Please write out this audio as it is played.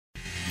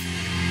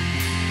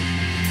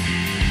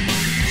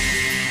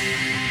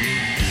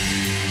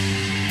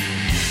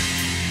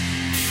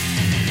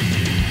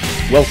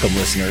Welcome,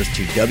 listeners,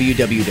 to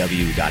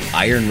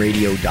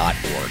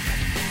www.ironradio.org,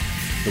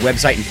 the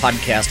website and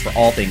podcast for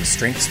all things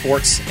strength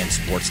sports and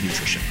sports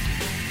nutrition.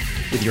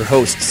 With your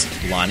hosts,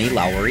 Lonnie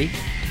Lowery.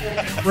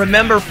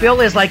 Remember,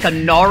 Phil is like a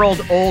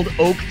gnarled old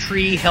oak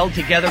tree held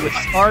together with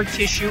scar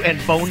tissue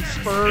and bone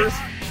spurs.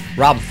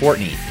 Rob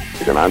Fortney.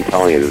 And I'm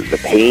telling you, the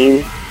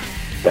pain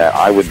that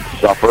I would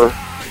suffer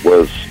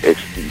was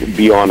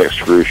beyond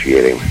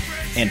excruciating.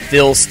 And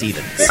Phil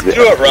Stevens. Do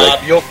it,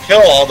 Rob. You'll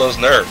kill all those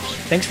nerves.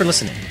 Thanks for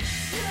listening.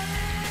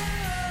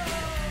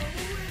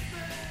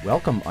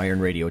 Welcome,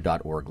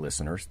 ironradio.org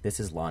listeners. This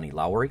is Lonnie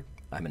Lowery.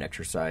 I'm an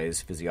exercise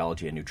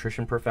physiology and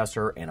nutrition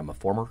professor, and I'm a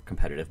former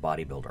competitive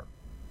bodybuilder.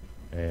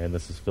 And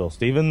this is Phil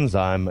Stevens.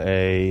 I'm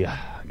a,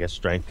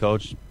 strength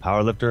coach,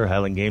 powerlifter,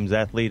 Highland Games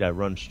athlete. I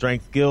run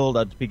Strength Guild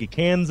out of Topeka,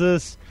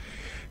 Kansas,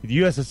 the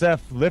USSF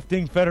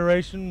Lifting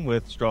Federation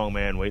with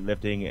strongman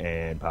weightlifting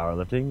and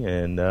powerlifting,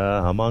 and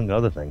among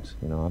other things.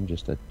 You know, I'm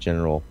just a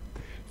general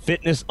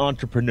fitness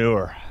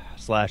entrepreneur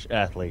 /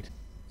 athlete.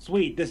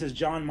 Sweet. This is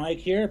John Mike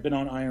here. Been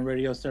on Iron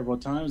Radio several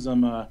times.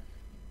 I'm a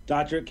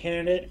doctorate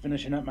candidate,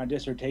 finishing up my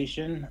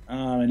dissertation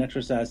in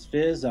exercise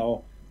phys.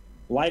 I'll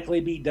likely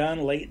be done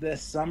late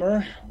this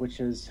summer, which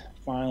is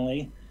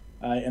finally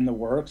in the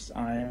works.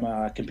 I'm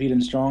a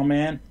competing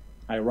strongman.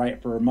 I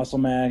write for Muscle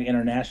Mag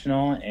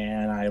International,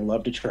 and I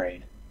love to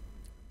trade.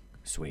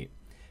 Sweet.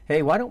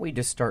 Hey, why don't we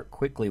just start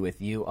quickly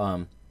with you?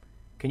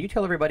 Can you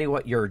tell everybody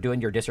what you're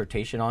doing your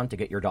dissertation on to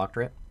get your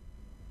doctorate?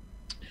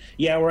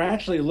 Yeah, we're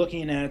actually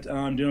looking at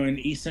doing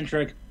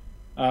eccentric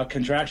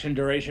contraction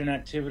duration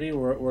activity.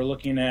 We're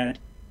looking at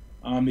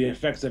the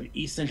effects of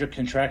eccentric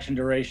contraction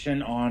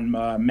duration on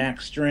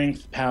max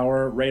strength,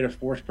 power, rate of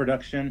force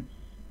production,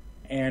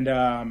 and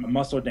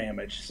muscle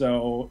damage.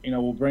 So,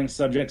 we'll bring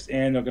subjects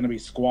in. They're going to be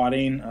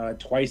squatting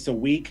twice a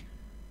week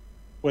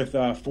with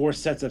 4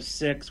 sets of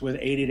 6 with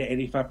 80 to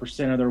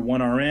 85% of their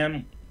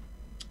 1RM.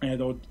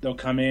 And they'll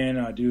come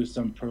in, do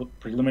some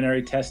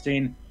preliminary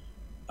testing,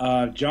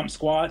 jump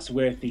squats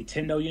with the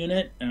Tendo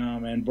unit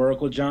and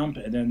vertical jump,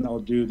 and then they'll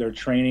do their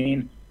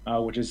training,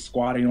 which is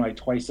squatting like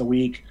twice a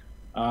week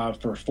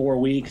for 4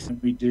 weeks.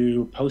 And we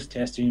do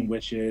post-testing,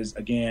 which is,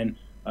 again,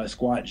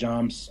 squat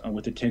jumps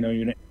with the Tendo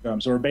unit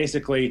jumps. So we're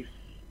basically,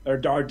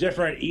 our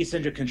different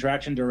eccentric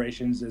contraction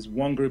durations is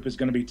one group is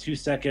going to be 2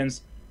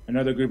 seconds,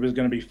 another group is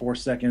going to be 4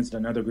 seconds,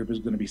 and another group is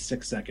going to be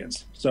 6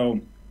 seconds. So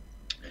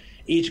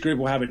each group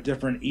will have a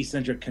different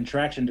eccentric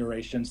contraction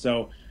duration.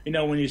 So,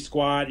 when you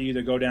squat, you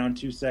either go down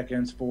 2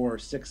 seconds, 4 or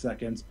 6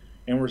 seconds,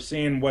 and we're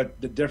seeing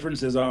what the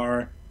differences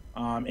are,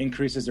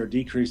 increases or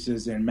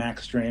decreases in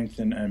max strength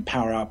and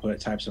power output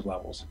types of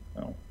levels.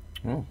 So.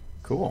 Oh,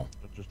 cool.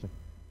 Interesting.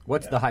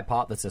 What's the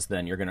hypothesis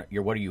then?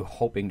 What are you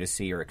hoping to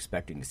see or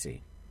expecting to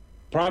see?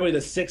 Probably the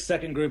 6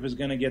 second group is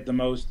going to get the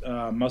most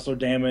muscle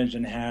damage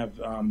and have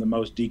the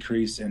most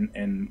decrease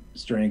in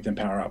strength and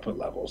power output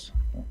levels.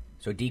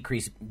 So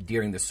decrease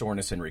during the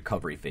soreness and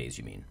recovery phase,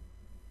 you mean?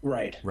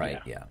 Right.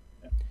 Yeah.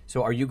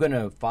 So are you going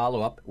to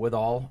follow up with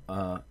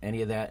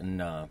any of that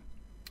and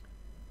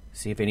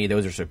see if any of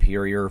those are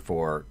superior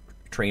for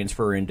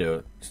transfer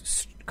into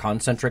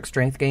concentric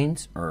strength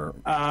gains? Or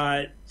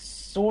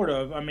sort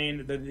of. I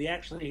mean,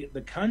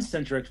 the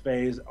concentric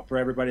phase for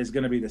everybody is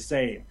going to be the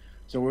same.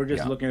 So we're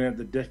just looking at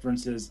the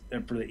differences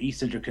for the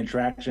eccentric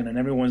contraction, and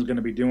everyone's going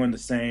to be doing the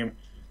same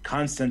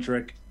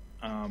concentric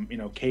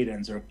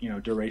cadence or,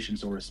 duration,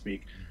 so to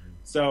speak. Mm-hmm.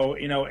 So,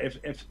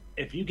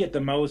 if you get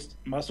the most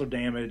muscle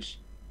damage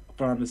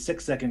from the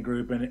 6 second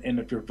group, and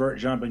if your vert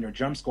jump and your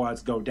jump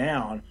squats go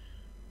down,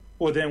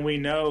 well, then we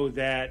know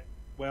that,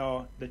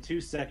 the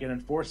 2 second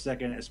and 4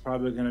 second is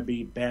probably going to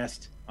be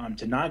best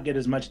to not get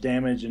as much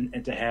damage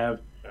and to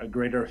have a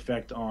greater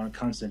effect on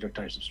concentric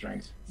types of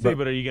strength.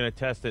 But are you going to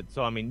test it?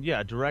 So,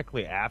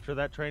 directly after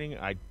that training,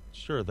 how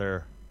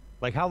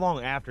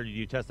long after do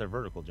you test their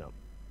vertical jump?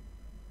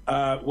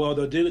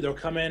 They'll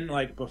come in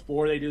like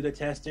before they do the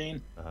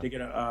testing to get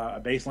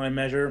a baseline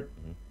measure,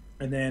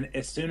 and then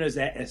as soon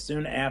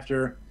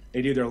after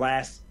they do their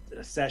last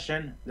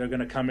session, they're going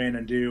to come in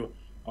and do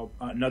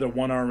another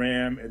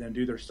 1RM and then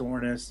do their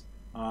soreness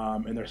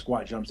and their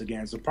squat jumps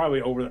again. So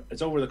probably over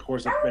the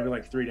course of maybe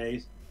like 3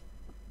 days.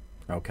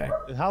 Okay.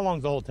 How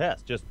long's the whole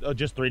test?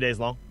 Just 3 days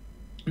long?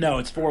 No,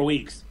 it's 4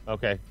 weeks.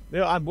 Okay.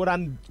 What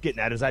I'm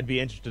getting at is I'd be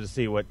interested to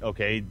see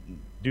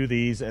do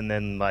these, and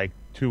then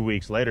 2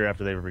 weeks later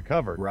after they've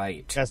recovered,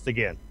 right, test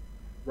again.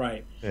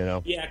 Right. Yeah,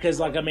 because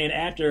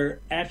after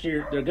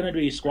they're going to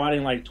be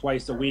squatting like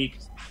twice a week.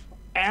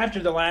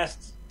 After the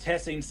last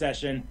testing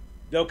session,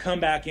 they'll come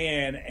back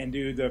in and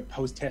do the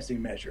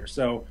post-testing measure.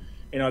 So,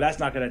 that's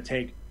not going to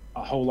take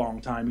a whole long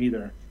time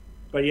either.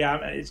 But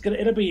yeah,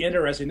 it'll be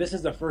interesting. This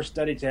is the first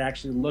study to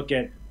actually look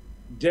at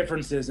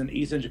differences in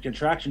eccentric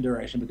contraction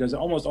duration, because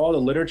almost all the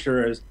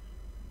literature is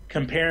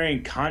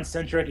comparing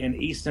concentric and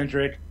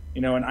eccentric,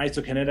 and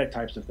isokinetic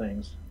types of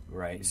things.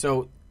 Right.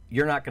 So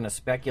you're not going to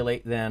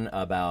speculate then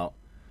about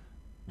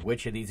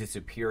which of these is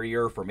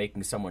superior for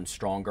making someone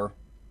stronger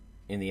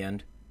in the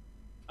end?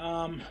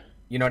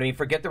 You know what I mean?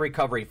 Forget the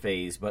recovery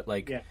phase, but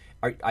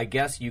I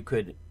guess you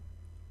could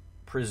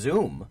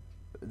presume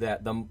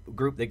that the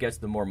group that gets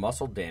the more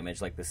muscle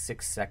damage, like the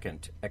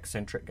 6-second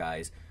eccentric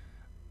guys,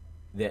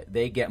 that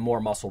they get more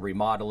muscle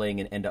remodeling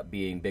and end up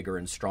being bigger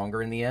and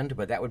stronger in the end.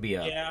 But that would be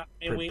a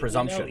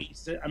presumption.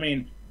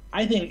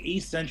 I think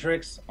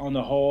eccentrics on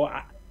the whole,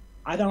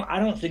 I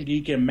don't think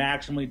you can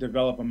maximally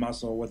develop a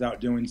muscle without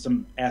doing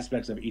some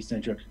aspects of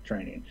eccentric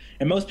training.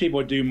 And most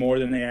people do more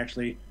than they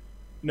actually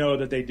know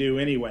that they do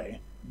anyway.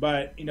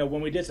 But,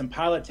 when we did some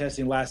pilot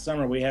testing last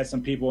summer, we had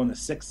some people in the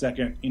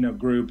 6-second,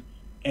 group,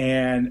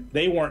 and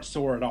they weren't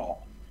sore at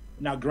all.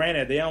 Now,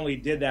 granted, they only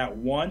did that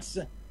once,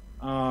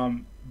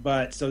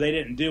 but so they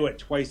didn't do it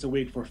twice a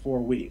week for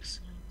 4 weeks.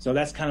 So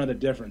that's kind of the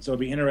difference. So it'd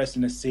be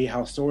interesting to see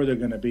how sore they're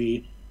going to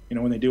be,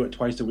 when they do it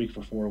twice a week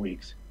for 4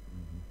 weeks.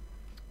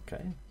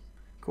 Okay.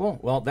 Cool.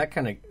 Well, that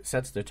kind of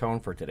sets the tone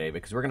for today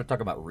because we're going to talk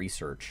about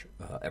research,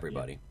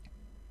 everybody.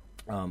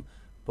 Yeah.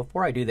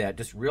 Before I do that,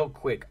 just real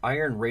quick,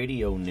 Iron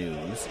Radio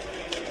news.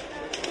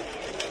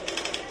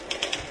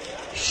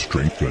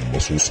 Strength and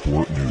muscle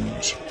sport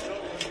news.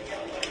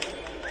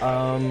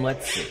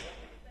 Let's see.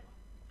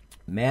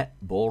 Matt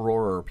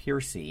Bullroarer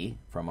Piercy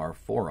from our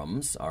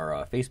forums,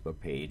 our Facebook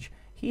page,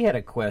 he had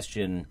a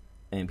question,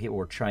 and people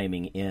were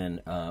chiming in,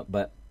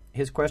 but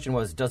his question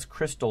was, does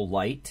Crystal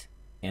Light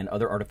and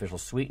other artificial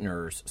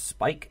sweeteners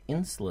spike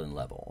insulin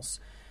levels?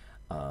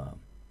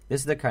 This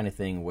is the kind of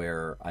thing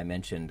where I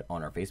mentioned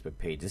on our Facebook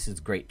page, this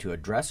is great to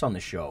address on the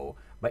show,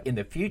 but in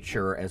the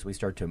future, as we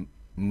start to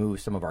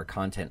move some of our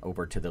content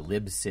over to the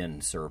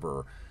Libsyn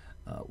server,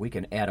 we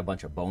can add a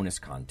bunch of bonus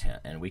content,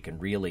 and we can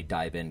really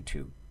dive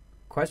into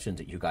questions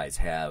that you guys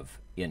have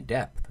in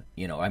depth.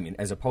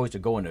 As opposed to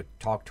going to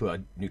talk to a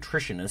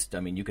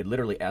nutritionist, you could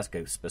literally ask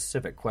a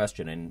specific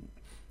question and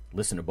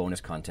listen to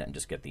bonus content and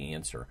just get the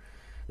answer.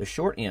 The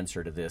short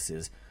answer to this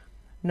is,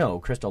 no,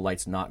 Crystal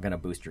Light's not going to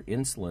boost your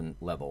insulin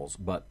levels,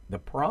 but the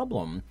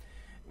problem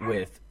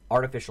with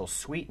artificial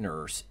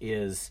sweeteners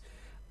is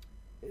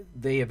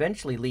they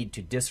eventually lead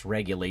to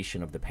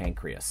dysregulation of the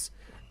pancreas.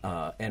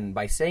 And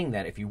by saying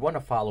that, if you want to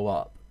follow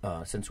up,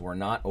 since we're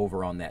not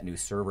over on that new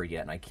server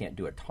yet and I can't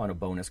do a ton of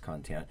bonus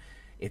content,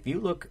 if you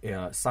look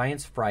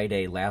Science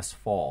Friday last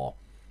fall,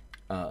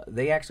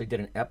 they actually did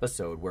an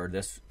episode where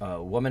this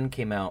woman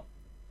came out,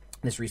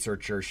 this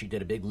researcher, she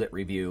did a big lit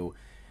review,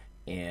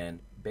 and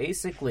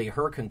basically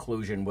her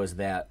conclusion was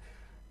that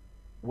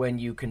when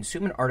you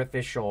consume an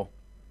artificial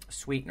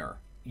sweetener,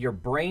 your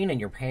brain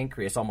and your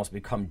pancreas almost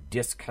become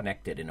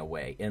disconnected in a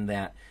way, in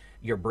that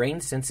your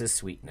brain senses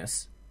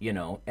sweetness,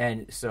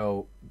 and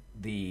so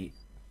the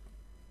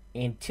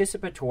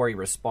anticipatory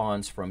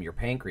response from your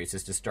pancreas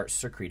is to start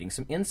secreting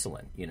some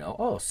insulin.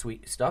 Oh,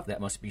 sweet stuff,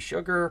 that must be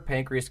sugar.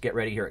 Pancreas, get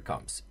ready, here it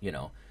comes.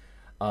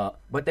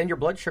 But then your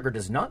blood sugar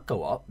does not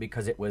go up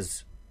because it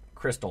was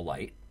Crystal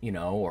Light,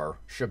 or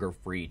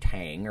sugar-free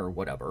Tang or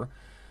whatever.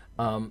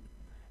 And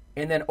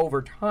then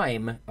over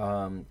time,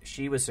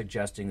 she was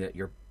suggesting that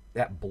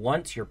that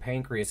blunts your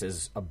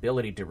pancreas's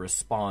ability to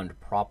respond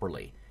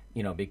properly.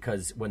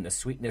 Because when the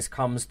sweetness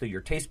comes through your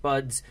taste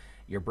buds,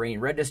 your brain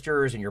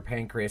registers, and your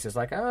pancreas is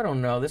like, I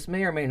don't know, this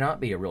may or may not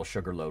be a real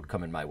sugar load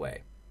coming my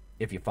way,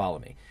 if you follow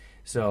me.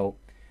 So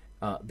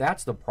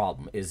that's the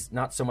problem, is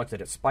not so much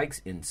that it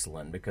spikes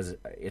insulin, because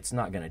it's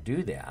not going to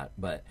do that,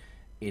 but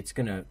it's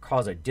going to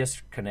cause a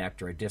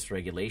disconnect or a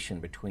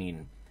dysregulation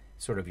between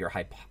sort of your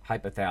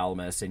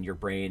hypothalamus and your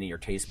brain and your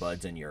taste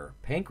buds and your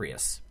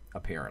pancreas,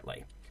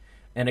 apparently.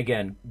 And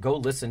again, go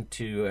listen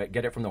to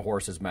Get It From the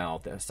Horse's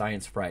Mouth,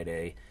 Science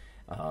Friday.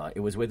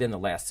 It was within the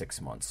last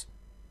 6 months.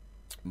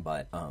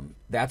 But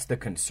that's the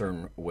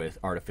concern with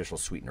artificial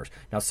sweeteners.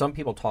 Now, some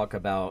people talk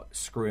about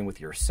screwing with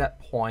your set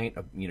point,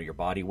 your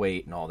body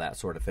weight and all that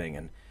sort of thing.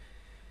 And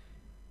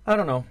I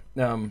don't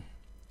know.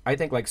 I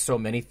think like so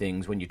many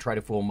things, when you try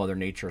to fool Mother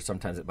Nature,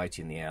 sometimes it bites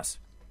you in the ass.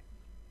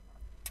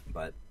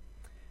 But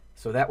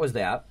so that was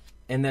that.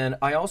 And then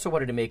I also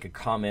wanted to make a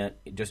comment,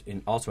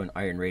 also in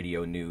Iron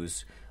Radio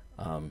news.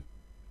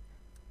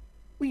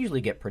 We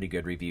usually get pretty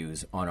good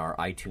reviews on our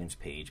iTunes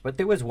page, but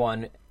there was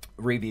one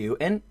review,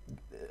 and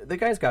the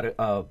guy's got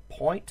a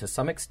point to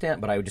some extent,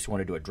 but I just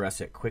wanted to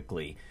address it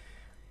quickly.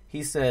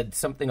 He said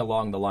something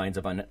along the lines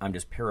of, I'm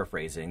just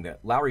paraphrasing, that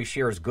Lowry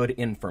shares good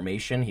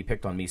information. He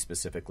picked on me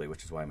specifically,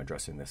 which is why I'm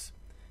addressing this.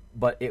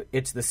 But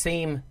it's the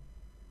same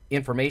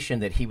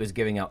information that he was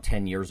giving out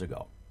 10 years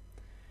ago.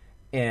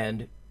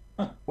 And,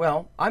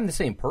 well, I'm the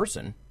same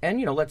person.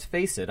 And, let's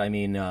face it,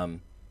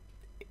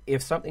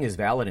 if something is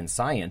valid in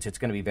science, it's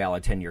going to be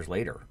valid 10 years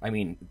later.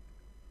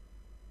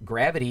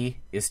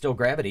 Gravity is still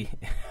gravity,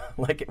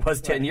 like it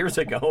was 10 years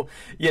ago.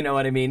 You know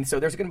what I mean? So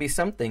there's going to be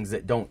some things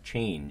that don't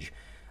change.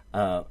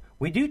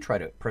 We do try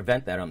to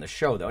prevent that on the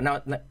show, though.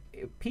 Now,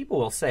 people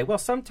will say, well,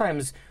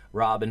 sometimes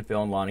Rob and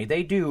Phil and Lonnie,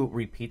 they do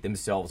repeat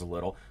themselves a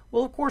little.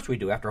 Well, of course we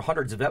do. After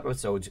hundreds of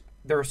episodes,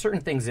 there are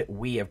certain things that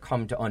we have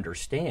come to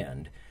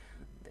understand,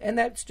 and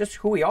that's just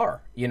who we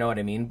are. You know what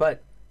I mean?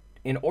 But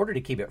in order to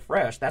keep it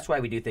fresh, that's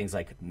why we do things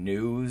like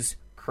news,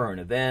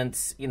 current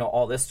events,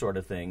 all this sort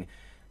of thing.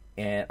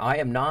 And I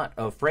am not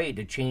afraid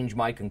to change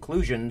my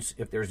conclusions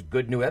if there's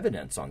good new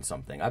evidence on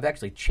something. I've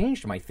actually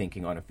changed my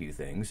thinking on a few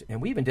things, and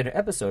we even did an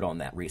episode on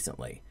that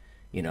recently.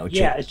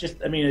 It's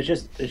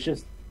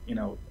just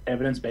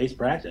evidence-based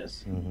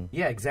practice. Mm-hmm.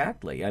 Yeah,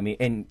 exactly. I mean,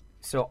 and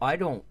so I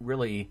don't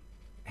really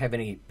have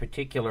any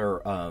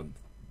particular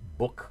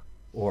book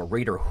or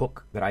reader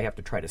hook that I have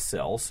to try to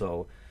sell.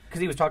 So, because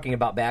he was talking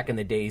about back in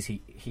the days,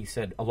 he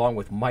said, along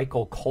with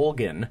Michael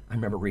Colgan, I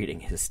remember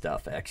reading his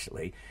stuff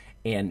actually,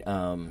 and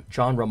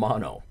John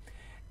Romano.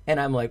 And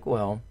I'm like,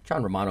 well,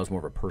 John Romano's more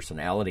of a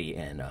personality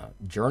and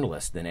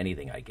journalist than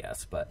anything, I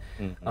guess. But,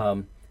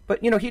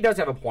 but he does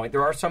have a point.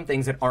 There are some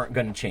things that aren't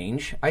going to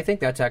change. I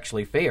think that's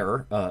actually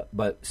fair.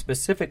 But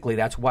specifically,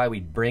 that's why we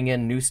bring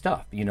in new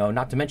stuff.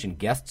 Not to mention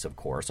guests, of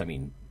course. I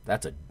mean,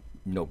 that's a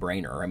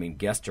no-brainer. I mean,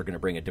 guests are going to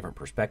bring a different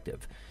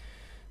perspective.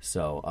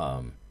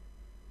 So,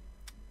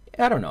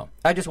 I don't know.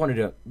 I just wanted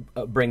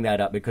to bring that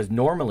up because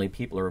normally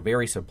people are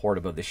very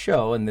supportive of the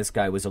show, and this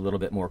guy was a little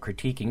bit more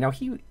critiquing. Now,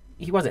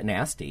 he wasn't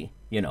nasty,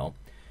 and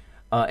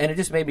it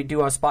just made me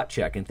do a spot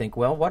check and think,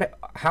 well,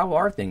 how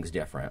are things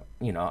different?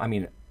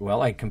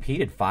 I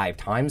competed 5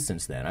 times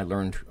since then. I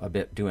learned a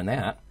bit doing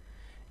that,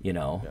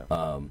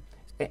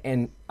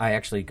 and I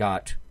actually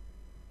got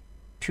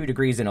 2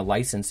 degrees and a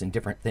license in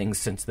different things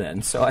since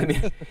then. So, I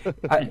mean,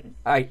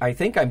 I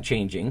think I'm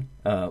changing.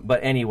 But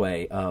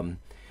anyway,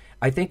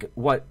 I think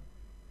what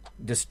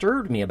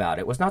disturbed me about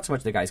it was not so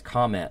much the guy's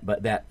comment,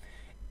 but that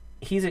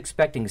he's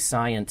expecting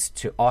science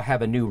to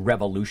have a new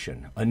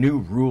revolution, a new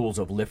rules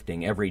of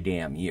lifting every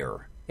damn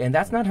year. And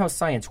that's not how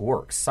science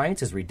works.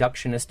 Science is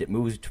reductionist. It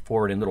moves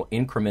forward in little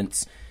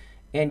increments.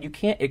 And you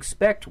can't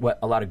expect what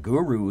a lot of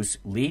gurus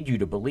lead you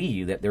to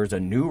believe, that there's a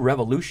new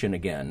revolution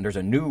again. There's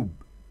a new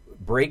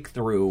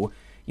breakthrough.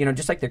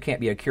 Just like there can't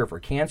be a cure for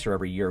cancer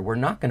every year, we're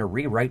not going to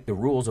rewrite the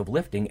rules of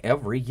lifting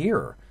every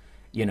year,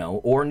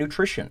 or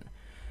nutrition.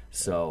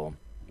 So,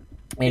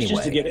 anyway.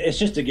 It's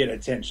just to get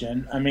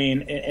attention. I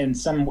mean, in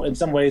some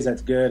ways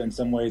that's good, in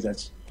some ways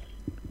that's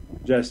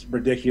just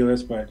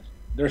ridiculous. But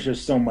there's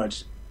just so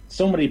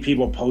many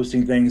people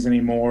posting things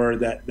anymore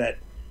that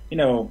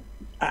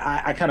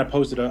I kind of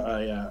posted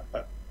a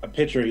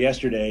picture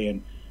yesterday,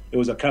 and it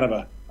was a kind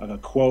of a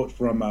quote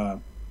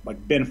from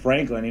like Ben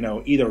Franklin.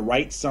 Either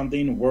write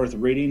something worth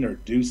reading or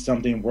do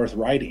something worth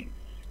writing.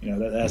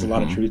 That has a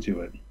lot of truth to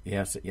it.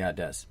 Yes, yeah, it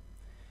does.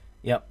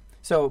 Yep.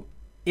 So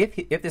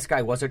if this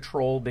guy was a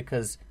troll,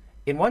 because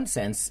in one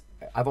sense,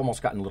 I've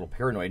almost gotten a little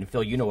paranoid. And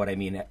Phil, you know what I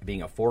mean,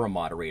 being a forum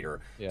moderator.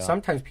 Yeah.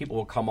 Sometimes people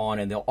will come on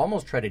and they'll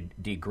almost try to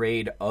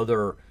degrade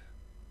other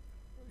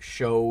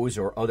shows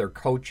or other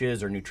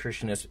coaches or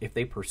nutritionists if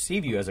they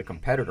perceive you as a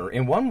competitor.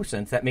 In one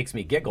sense, that makes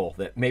me giggle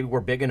that maybe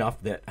we're big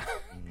enough that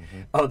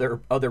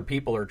other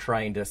people are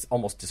trying to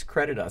almost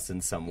discredit us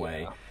in some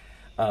way.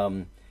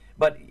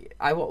 But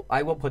I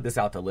will put this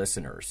out to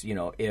listeners.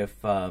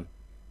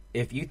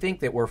 If you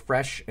think that we're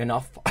fresh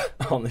enough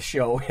on the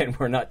show and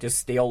we're not just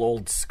stale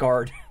old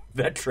scarred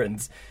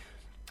veterans,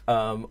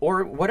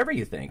 or whatever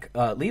you think,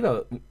 leave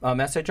a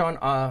message on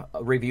a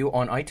review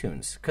on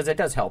iTunes, because it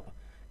does help,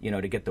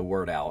 to get the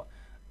word out.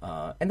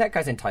 And that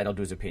guy's entitled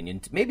to his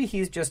opinion. Maybe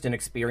he's just an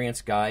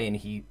experienced guy and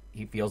he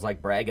feels like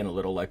bragging a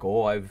little, like,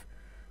 oh, I've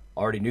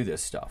already knew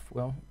this stuff.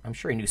 Well, I'm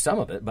sure he knew some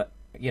of it, but,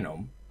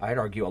 I'd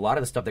argue a lot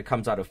of the stuff that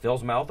comes out of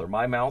Phil's mouth or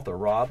my mouth or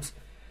Rob's,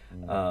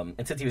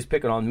 and since he was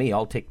picking on me,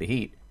 I'll take the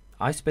heat.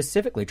 I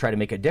specifically try to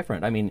make it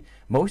different. I mean,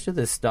 most of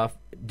this stuff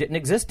didn't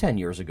exist 10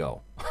 years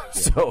ago.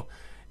 So,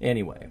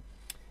 anyway.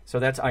 So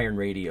that's Iron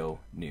Radio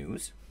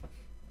news.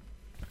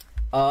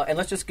 And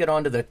let's just get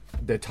on to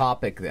the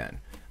topic then.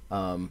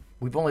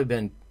 We've only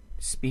been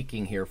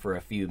speaking here for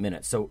a few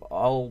minutes, so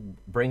I'll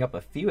bring up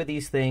a few of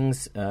these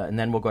things, and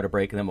then we'll go to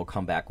break, and then we'll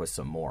come back with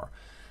some more.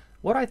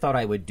 What I thought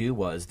I would do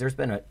was, there's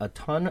been a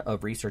ton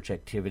of research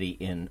activity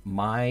in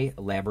my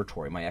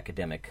laboratory, my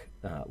academic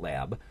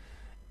lab,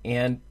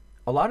 and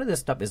a lot of this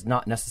stuff is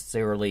not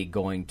necessarily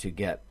going to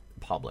get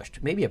published.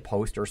 Maybe a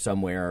poster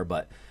somewhere,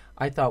 but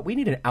I thought we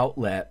need an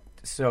outlet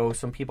so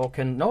some people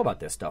can know about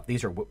this stuff.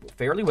 These are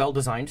fairly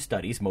well-designed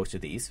studies, most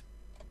of these.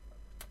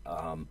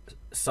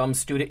 Some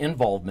student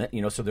involvement,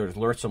 so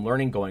there's some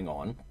learning going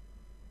on.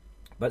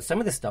 But some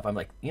of this stuff, I'm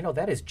like,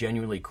 that is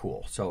genuinely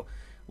cool. So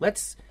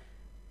let's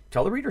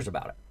tell the readers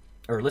about it,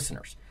 or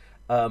listeners.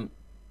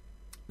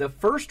 The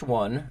first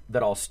one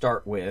that I'll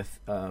start with,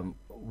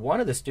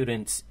 one of the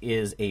students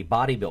is a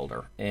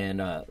bodybuilder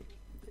and a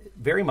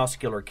very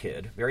muscular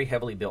kid, very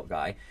heavily built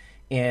guy,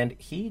 and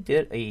he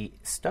did a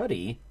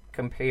study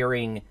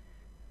comparing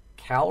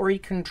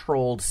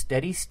calorie-controlled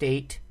steady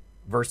state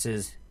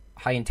versus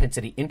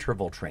high-intensity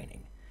interval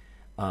training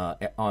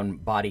on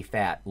body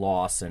fat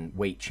loss and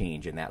weight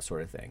change and that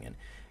sort of thing. And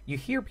you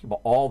hear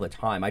people all the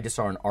time. I just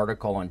saw an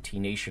article on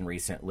T-Nation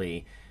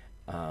recently.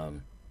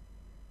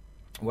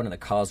 One of the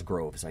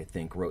Cosgroves, I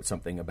think, wrote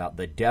something about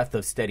the death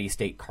of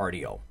steady-state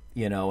cardio,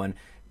 and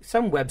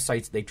some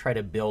websites, they try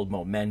to build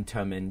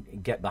momentum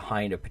and get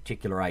behind a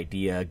particular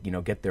idea,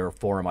 get their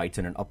forumites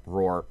in an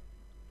uproar.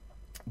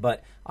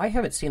 But I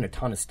haven't seen a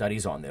ton of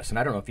studies on this, and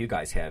I don't know if you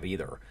guys have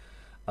either.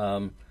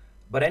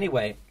 But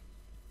anyway,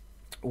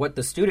 what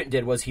the student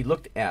did was he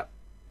looked at,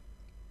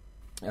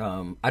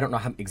 I don't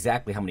know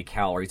exactly how many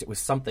calories. It was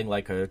something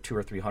like a 200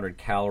 or 300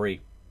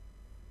 calorie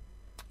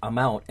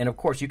amount. And of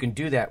course, you can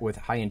do that with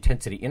high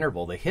intensity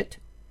interval. The HIIT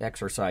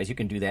exercise, you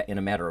can do that in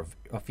a matter of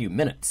a few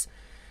minutes.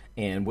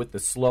 And with the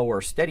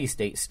slower steady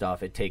state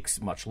stuff, it takes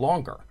much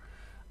longer.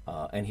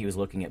 And he was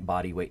looking at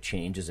body weight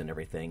changes and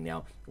everything.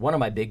 Now, one of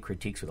my big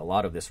critiques with a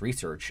lot of this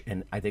research,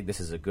 and I think this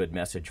is a good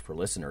message for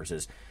listeners,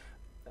 is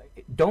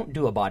don't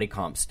do a body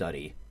comp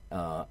study,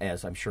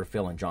 as I'm sure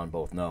Phil and John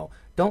both know.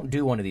 Don't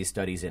do one of these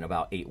studies in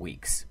about 8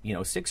 weeks.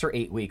 6 or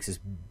 8 weeks is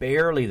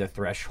barely the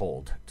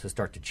threshold to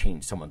start to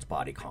change someone's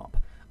body comp.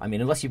 I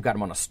mean, unless you've got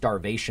them on a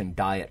starvation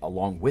diet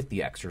along with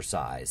the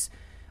exercise,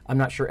 I'm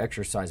not sure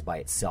exercise by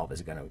itself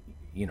is going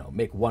to,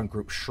 make one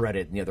group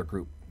shredded and the other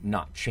group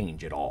not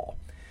change at all.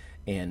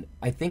 And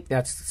I think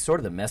that's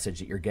sort of the message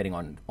that you're getting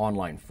on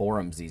online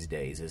forums these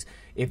days is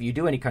if you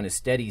do any kind of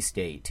steady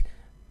state,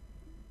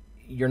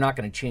 you're not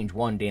going to change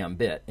one damn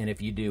bit. And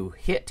if you do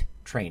HIIT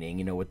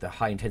training, with the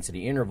high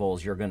intensity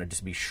intervals, you're going to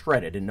just be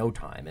shredded in no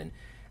time. And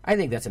I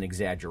think that's an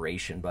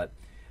exaggeration. But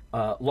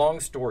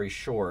long story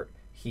short,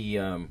 he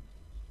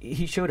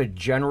showed a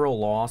general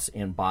loss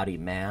in body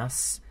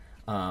mass,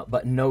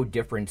 but no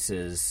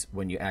differences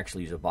when you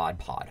actually use a BOD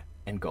pod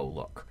and go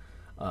look.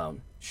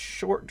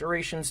 Short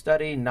duration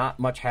study, not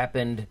much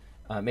happened.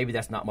 Maybe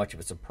that's not much of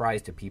a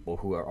surprise to people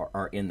who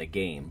are in the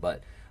game,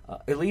 but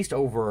at least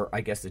over,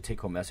 I guess the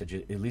take-home message,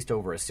 at least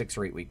over a 6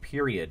 or 8 week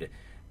period,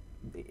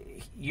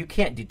 you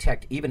can't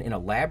detect, even in a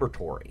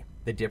laboratory,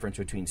 the difference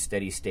between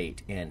steady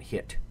state and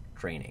HIIT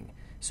training.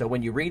 So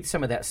when you read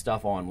some of that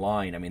stuff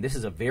online, I mean, this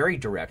is a very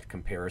direct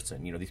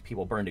comparison. These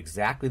people burned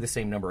exactly the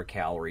same number of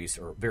calories,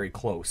 or very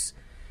close,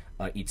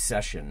 each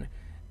session.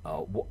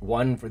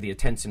 One for the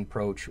intense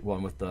approach,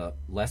 one with the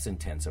less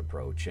intense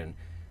approach. And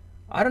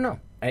I don't know.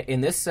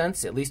 In this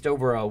sense, at least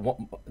over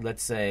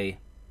let's say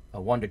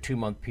a 1 to 2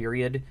 month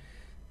period,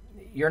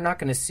 you're not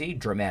going to see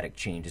dramatic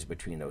changes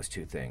between those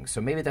two things.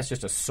 So maybe that's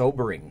just a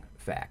sobering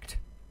fact.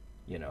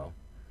 I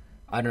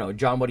don't know.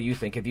 John, what do you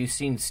think? Have you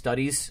seen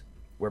studies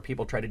where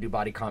people try to do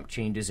body comp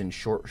changes in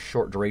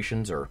short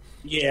durations? Or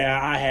Yeah,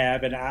 I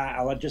have. And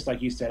I just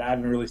like you said, I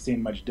haven't really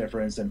seen much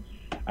difference. And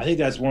I think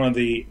that's one of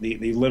the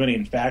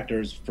limiting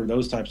factors for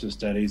those types of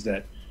studies,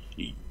 that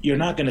you're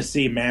not going to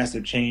see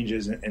massive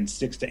changes in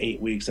 6 to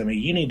 8 weeks. I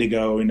mean, you need to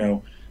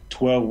go,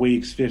 12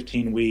 weeks,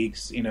 15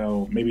 weeks,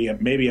 maybe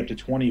up to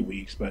 20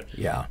 weeks. But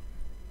yeah,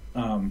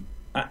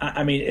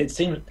 I mean, it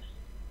seems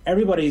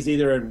everybody's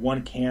either in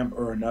one camp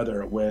or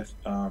another with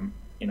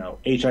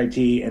HIT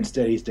and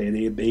steady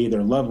state. They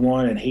either love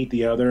one and hate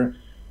the other.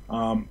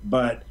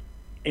 But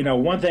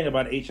one thing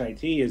about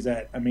HIT is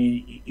that, I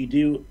mean, you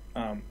do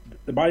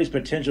the body's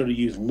potential to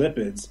use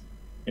lipids,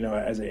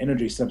 as an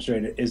energy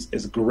substrate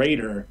is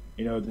greater,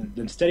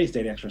 than steady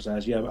state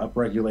exercise. You have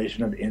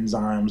upregulation of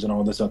enzymes and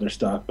all this other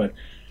stuff, but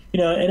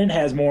and it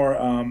has more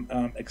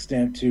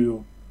extent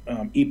to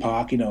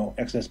EPOC,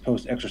 excess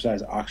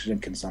post-exercise oxygen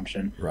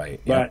consumption. Right.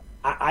 But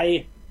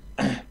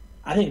yeah.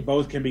 I think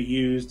both can be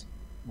used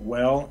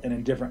well and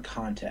in different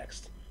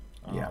contexts.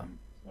 Yeah.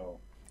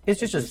 It's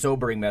just a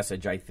sobering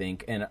message, I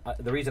think, and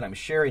the reason I'm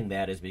sharing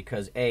that is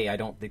because, A, I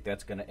don't think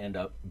that's going to end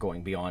up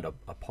going beyond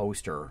a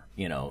poster,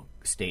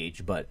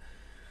 stage, but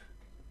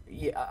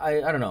yeah,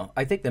 I don't know.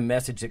 I think the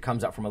message that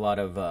comes out from a lot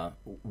of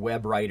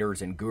web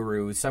writers and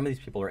gurus, some of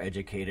these people are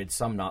educated,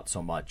 some not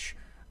so much.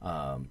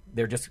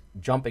 They're just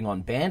jumping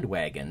on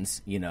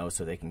bandwagons,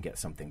 so they can get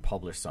something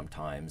published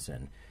sometimes,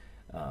 and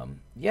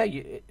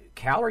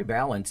calorie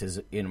balance is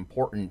an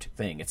important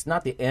thing. It's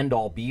not the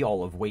end-all,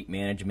 be-all of weight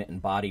management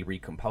and body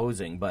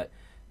recomposing, but,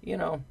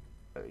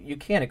 you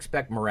can't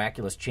expect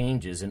miraculous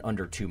changes in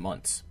under 2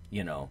 months,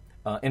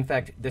 In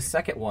fact, the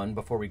second one,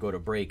 before we go to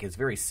break, is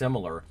very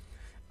similar.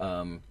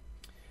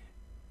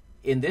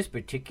 In this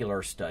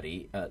particular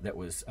study that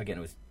was,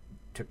 again,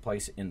 took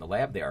place in the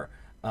lab there,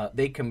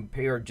 they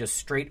compared just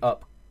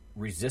straight-up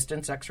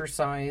resistance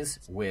exercise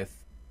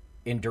with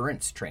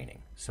endurance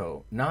training.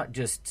 So not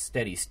just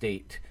steady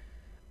state,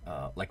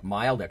 like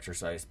mild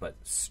exercise, but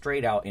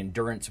straight out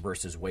endurance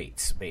versus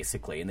weights,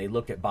 basically. And they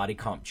looked at body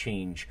comp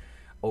change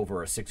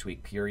over a 6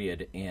 week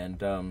period.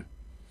 And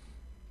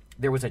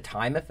there was a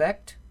time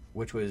effect,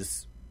 which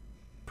was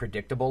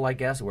predictable, I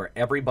guess, where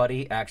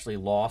everybody actually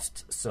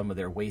lost some of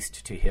their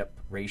waist to hip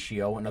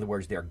ratio. In other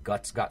words, their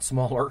guts got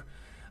smaller.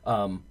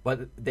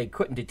 But they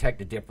couldn't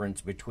detect a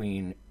difference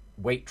between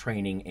weight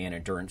training and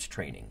endurance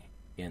training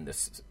in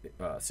this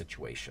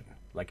situation.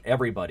 Like,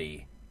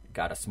 everybody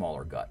got a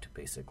smaller gut,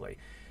 basically.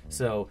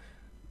 So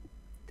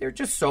they're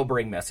just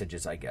sobering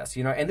messages, I guess.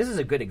 And this is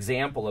a good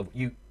example of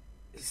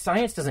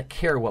science doesn't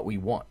care what we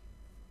want,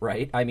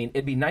 right? I mean,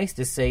 it'd be nice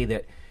to say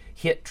that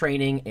HIIT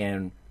training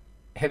and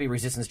heavy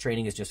resistance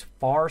training is just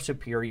far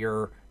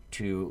superior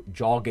to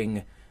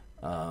jogging,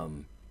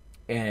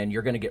 and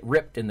you're going to get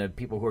ripped, and the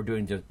people who are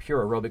doing the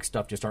pure aerobic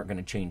stuff just aren't going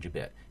to change a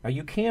bit. Now,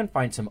 you can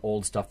find some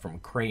old stuff from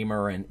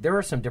Kramer, and there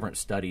are some different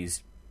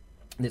studies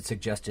that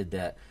suggested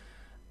that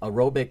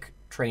aerobic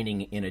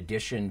training, in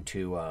addition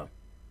to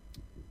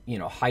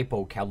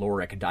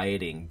hypocaloric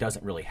dieting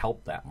doesn't really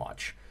help that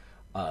much.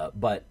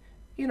 But,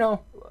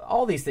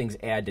 all these things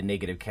add to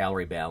negative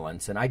calorie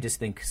balance. And I just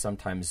think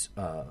sometimes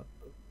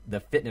the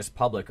fitness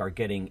public are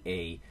getting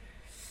a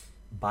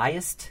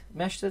biased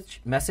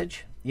message,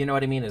 you know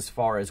what I mean, as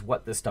far as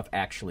what this stuff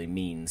actually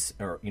means,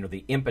 or,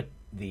 the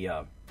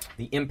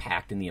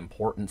impact and the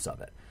importance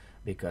of it.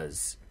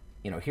 Because,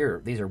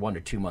 here, these are 1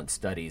 to 2 month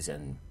studies,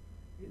 and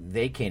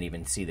they can't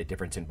even see the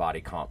difference in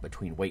body comp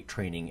between weight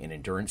training and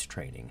endurance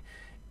training.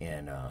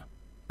 And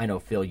I know,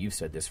 Phil, you've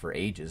said this for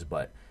ages,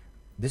 but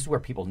this is where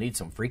people need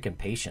some freaking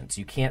patience.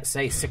 You can't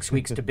say 6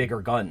 weeks to bigger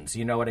guns.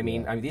 You know what I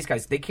mean? I mean, these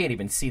guys, they can't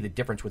even see the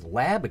difference with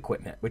lab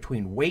equipment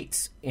between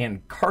weights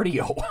and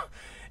cardio,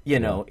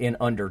 in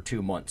under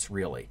 2 months,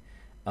 really.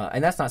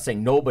 And that's not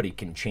saying nobody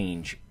can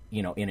change,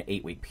 in an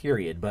 8-week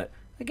period. But,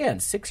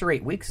 again, 6 or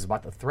 8 weeks is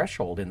about the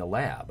threshold in the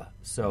lab.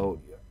 So,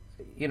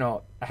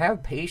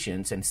 have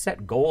patience and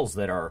set goals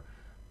that are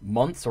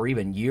months or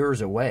even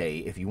years away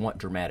if you want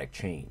dramatic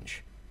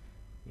change.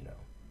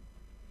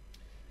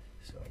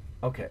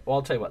 Okay, well,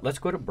 I'll tell you what. Let's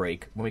go to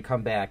break. When we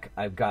come back,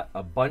 I've got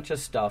a bunch of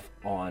stuff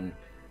on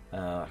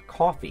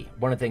coffee.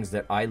 One of the things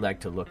that I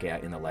like to look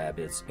at in the lab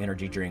is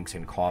energy drinks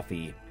and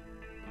coffee.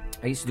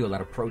 I used to do a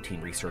lot of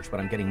protein research, but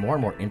I'm getting more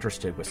and more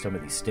interested with some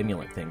of these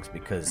stimulant things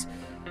because,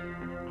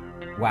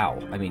 wow,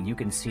 I mean, you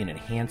can see an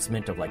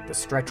enhancement of, the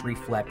stretch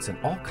reflex and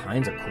all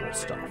kinds of cool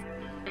stuff.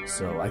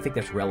 So I think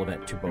that's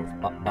relevant to both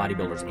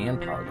bodybuilders and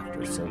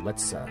powerlifters. So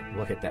let's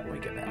look at that when we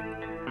get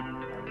back.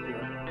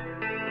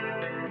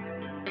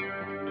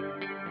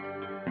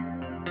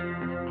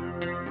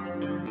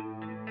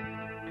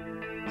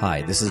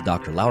 Hi, this is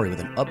Dr. Lowry with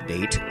an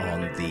update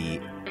on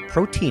the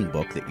protein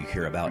book that you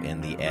hear about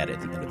in the ad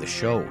at the end of the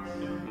show.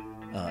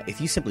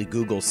 If you simply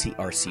Google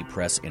CRC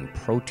Press and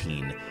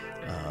protein,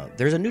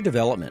 there's a new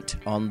development.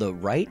 On the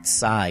right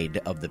side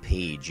of the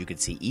page, you can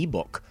see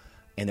ebook,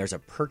 and there's a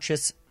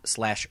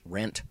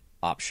purchase/rent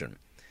option.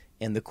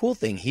 And the cool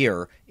thing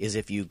here is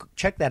if you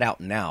check that out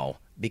now,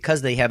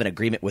 because they have an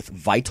agreement with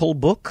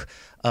VitalBook,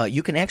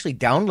 you can actually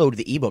download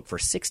the ebook for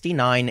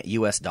 $69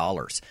 US.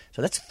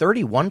 So that's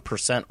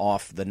 31%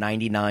 off the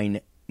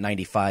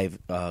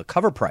 $99.95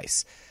 cover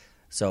price.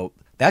 So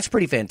that's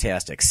pretty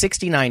fantastic.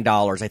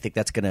 $69, I think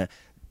that's going to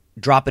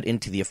drop it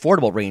into the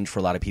affordable range for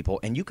a lot of people,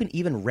 and you can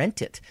even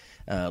rent it.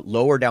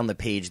 Lower down the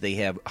page, they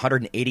have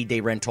 180-day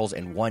rentals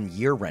and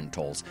 1-year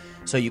rentals,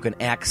 so you can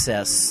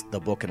access the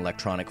book in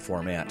electronic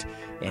format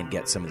and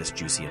get some of this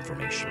juicy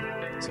information.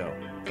 So,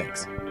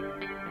 thanks.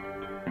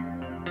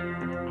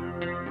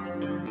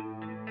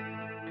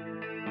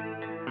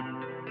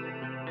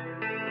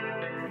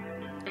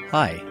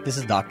 Hi, this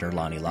is Dr.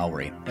 Lonnie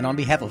Lowry, and on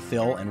behalf of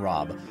Phil and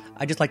Rob,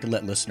 I'd just like to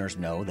let listeners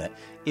know that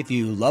if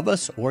you love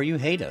us or you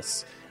hate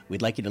us,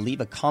 we'd like you to leave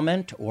a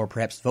comment or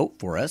perhaps vote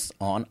for us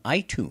on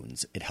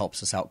iTunes. It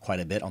helps us out quite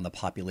a bit on the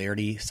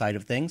popularity side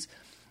of things.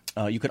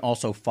 You can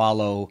also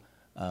follow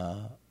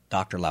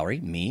Dr. Lowry,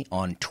 me,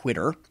 on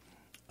Twitter.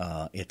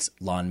 It's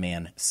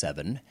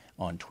Lawnman7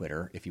 on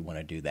Twitter if you want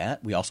to do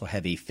that. We also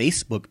have a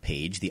Facebook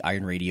page, the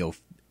Iron Radio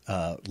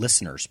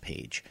listeners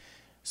page.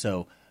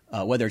 So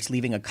whether it's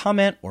leaving a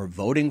comment or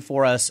voting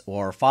for us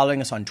or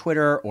following us on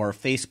Twitter or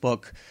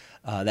Facebook,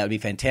 that would be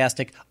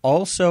fantastic.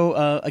 Also,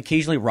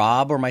 occasionally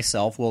Rob or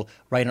myself will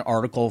write an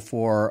article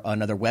for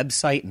another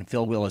website, and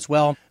Phil will as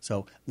well.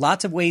 So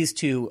lots of ways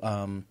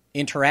to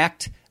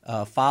interact,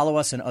 follow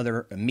us in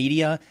other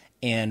media,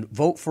 and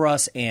vote for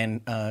us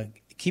and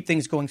keep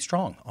things going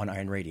strong on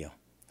Iron Radio.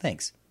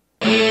 Thanks.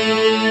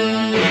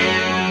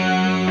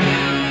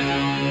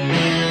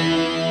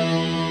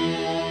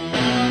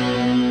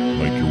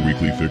 Like your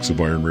weekly fix of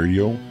Iron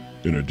Radio?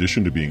 In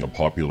addition to being a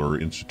popular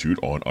institute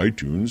on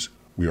iTunes,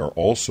 we are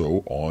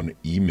also on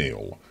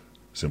email.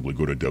 Simply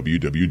go to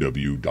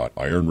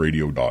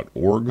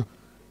www.ironradio.org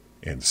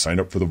and sign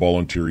up for the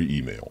voluntary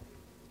email.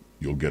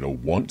 You'll get a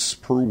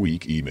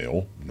once-per-week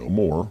email, no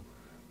more,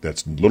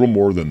 that's little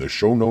more than the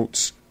show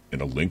notes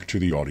and a link to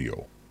the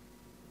audio.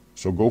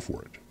 So go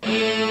for it.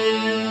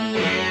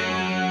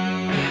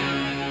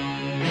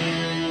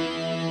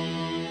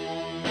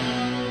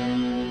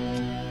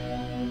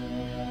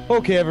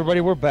 Okay,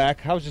 everybody, we're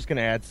back. I was just going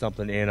to add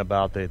something in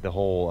about the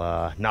whole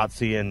not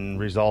seeing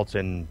results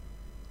in,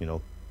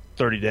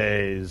 30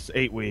 days,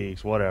 8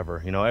 weeks,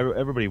 whatever.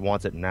 Everybody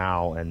wants it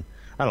now, and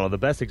I don't know. The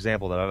best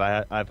example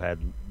that I've had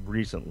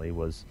recently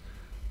was,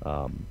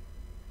 one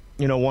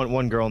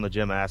girl in the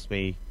gym asked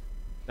me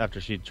after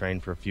she'd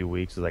trained for a few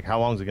weeks, like, how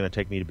long is it going to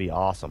take me to be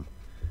awesome?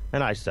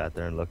 And I sat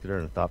there and looked at her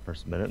and thought for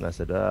a minute, and I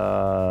said,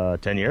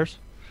 10 years?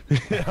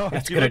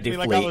 That's going to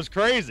deflate. Like I was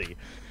crazy.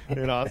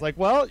 I was like,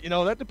 well,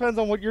 that depends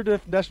on what your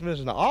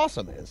definition of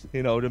awesome is.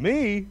 To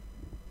me,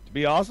 to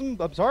be awesome,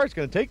 I'm sorry, it's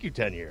going to take you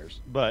 10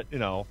 years. But,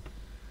 the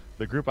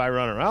group I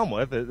run around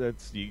with, it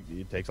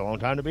takes a long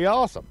time to be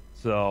awesome.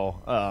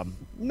 So,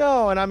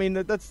 no, and I mean,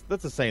 that's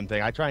the same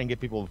thing. I try and get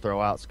people to throw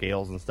out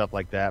scales and stuff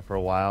like that for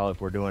a while if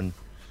we're doing,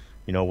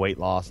 weight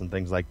loss and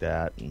things like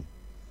that. And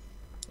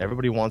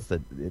everybody wants the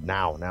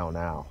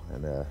now.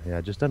 And,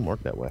 it just doesn't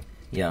work that way.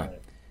 Yeah.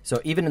 So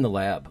even in the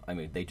lab, I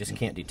mean, they just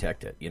can't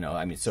detect it.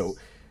 I mean, so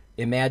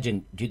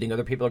imagine, do you think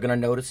other people are going to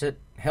notice it?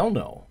 Hell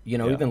no.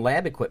 Even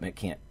lab equipment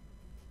can't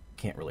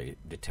really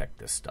detect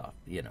this stuff.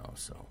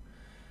 So,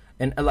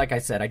 and like I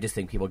said, I just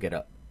think people get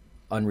a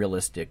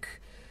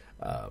unrealistic,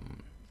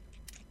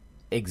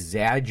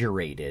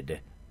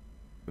 exaggerated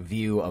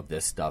view of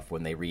this stuff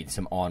when they read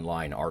some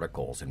online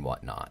articles and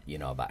whatnot.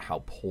 About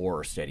how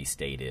poor steady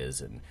state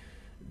is and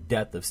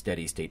death of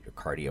steady state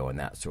cardio and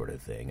that sort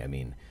of thing. I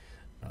mean,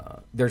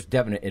 there's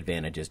definite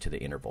advantages to the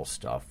interval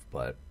stuff,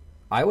 but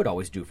I would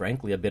always do,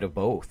 frankly, a bit of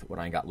both when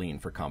I got lean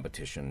for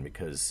competition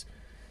because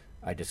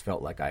I just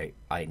felt like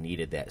I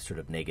needed that sort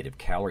of negative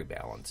calorie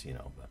balance,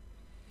 But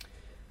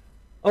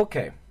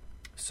okay,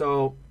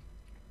 so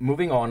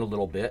moving on a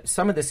little bit,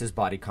 some of this is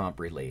body comp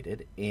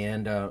related,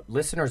 and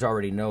listeners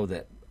already know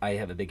that I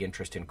have a big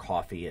interest in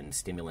coffee and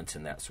stimulants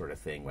and that sort of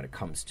thing when it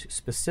comes to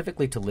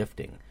specifically to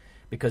lifting,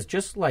 because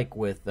just like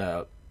with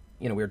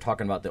we were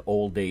talking about the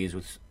old days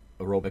with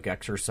aerobic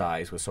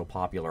exercise was so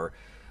popular.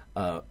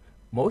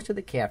 Most of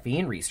the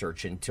caffeine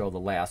research until the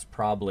last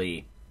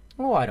probably,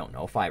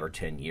 5 or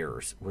 10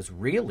 years was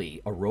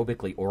really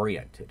aerobically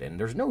oriented. And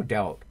there's no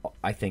doubt,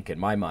 I think, in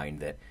my mind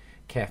that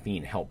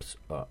caffeine helps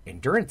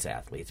endurance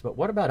athletes. But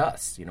what about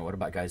us? What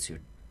about guys who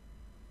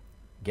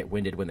get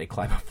winded when they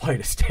climb a flight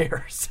of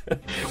stairs?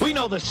 We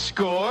know the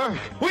score.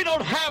 We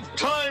don't have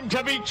time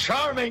to be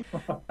charming.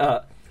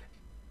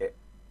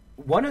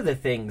 One of the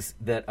things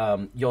that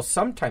you'll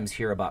sometimes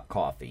hear about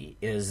coffee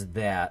is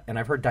that, and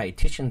I've heard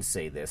dietitians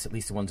say this, at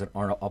least the ones that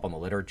aren't up on the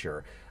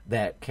literature,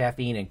 that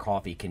caffeine in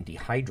coffee can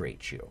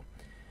dehydrate you.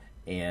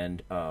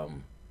 And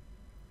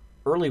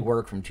early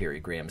work from Terry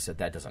Graham said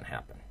that doesn't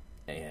happen.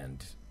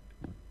 And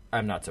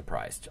I'm not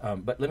surprised.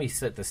 But let me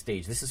set the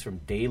stage. This is from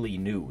Daily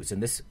News,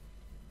 and this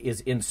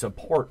is in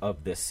support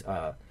of this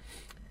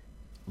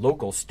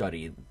local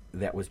study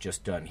that was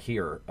just done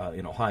here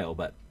in Ohio.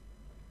 But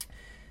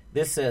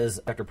this says,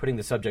 after putting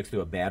the subjects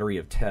through a battery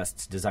of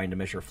tests designed to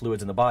measure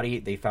fluids in the body,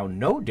 they found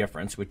no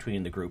difference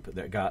between the group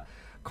that got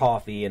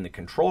coffee and the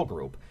control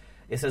group.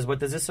 It says, but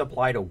does this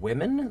apply to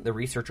women? The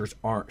researchers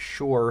aren't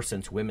sure,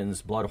 since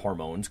women's blood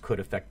hormones could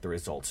affect the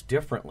results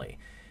differently.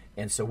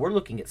 And so we're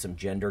looking at some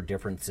gender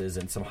differences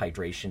and some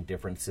hydration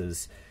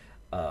differences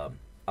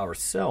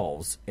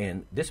ourselves.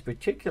 And this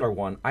particular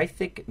one, I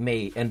think,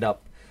 may end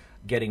up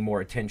getting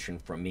more attention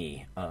from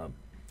me.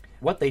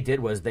 What they did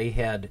was they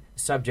had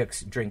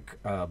subjects drink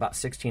about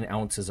 16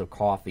 ounces of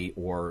coffee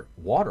or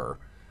water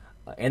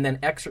and then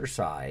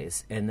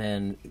exercise, and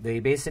then they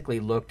basically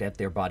looked at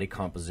their body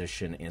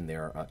composition in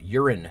their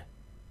urine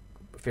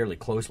fairly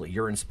closely,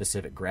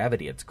 urine-specific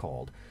gravity it's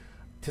called,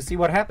 to see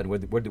what happened.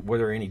 Were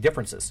there any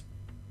differences?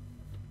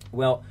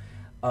 Well,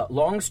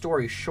 long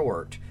story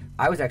short,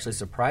 I was actually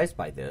surprised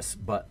by this,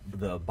 but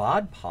the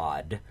bod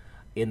pod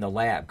in the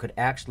lab could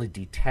actually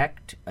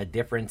detect a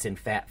difference in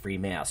fat-free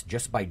mass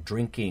just by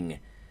drinking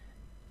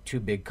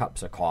 2 big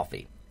cups of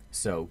coffee.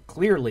 So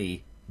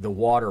clearly the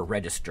water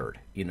registered,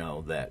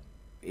 that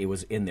it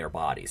was in their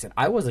bodies. And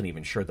I wasn't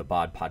even sure the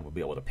bod pod would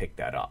be able to pick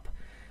that up.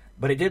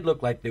 But it did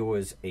look like there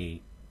was a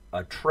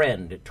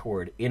trend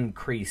toward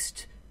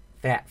increased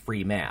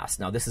fat-free mass.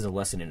 Now, this is a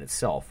lesson in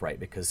itself, right?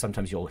 Because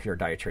sometimes you'll hear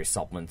dietary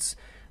supplements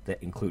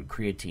that include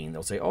creatine.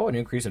 They'll say, an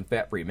increase in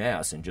fat-free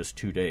mass in just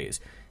 2 days.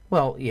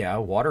 Well, yeah,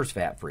 water's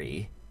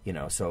fat-free,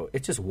 so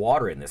it's just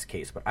water in this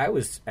case. But I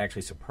was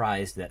actually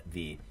surprised that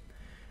the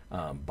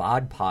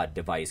bod pod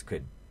device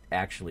could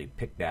actually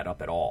pick that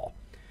up at all.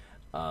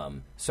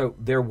 So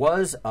there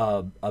was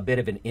a bit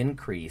of an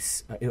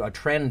increase, a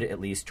trend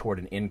at least, toward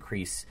an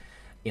increase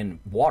in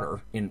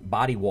water, in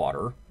body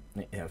water,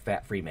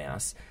 fat-free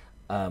mass.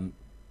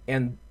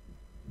 And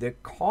the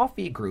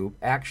coffee group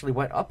actually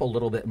went up a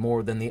little bit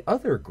more than the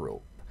other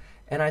group.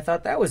 And I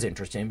thought that was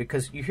interesting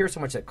because you hear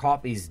so much that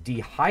coffee's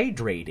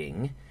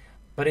dehydrating,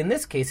 but in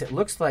this case, it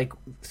looks like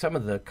some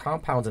of the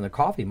compounds in the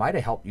coffee might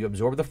have helped you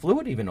absorb the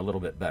fluid even a little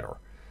bit better.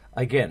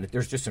 Again,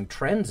 there's just some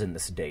trends in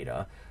this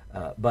data.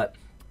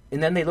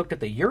 And then they looked at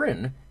the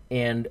urine,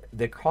 and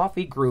the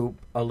coffee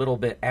group a little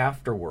bit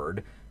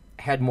afterward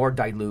had more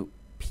dilute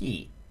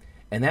pee.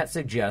 And that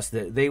suggests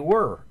that they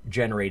were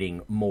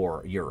generating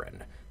more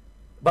urine.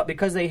 But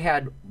because they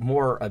had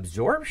more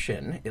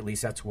absorption, at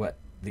least that's what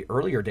the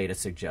earlier data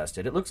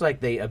suggested, it looks like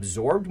they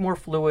absorbed more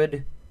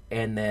fluid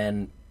and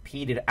then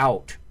peed it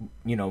out,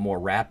 more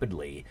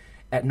rapidly.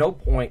 At no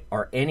point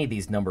are any of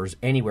these numbers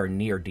anywhere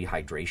near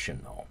dehydration,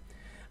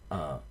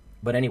 though.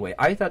 But anyway,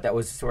 I thought that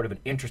was sort of an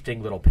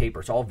interesting little paper.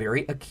 It's all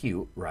very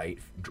acute, right?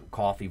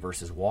 Coffee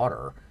versus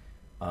water.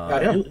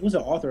 Who's the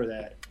author of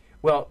that?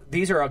 Well,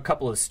 these are a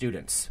couple of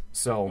students.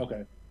 So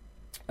okay.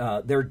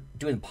 They're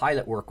doing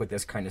pilot work with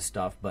this kind of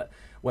stuff, but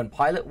when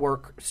pilot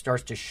work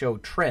starts to show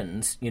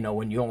trends,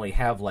 when you only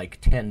have like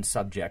 10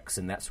 subjects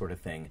and that sort of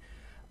thing,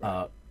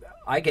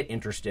 I get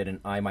interested and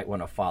I might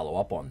want to follow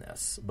up on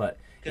this. But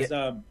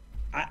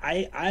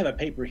I have a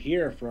paper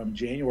here from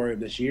January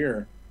of this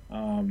year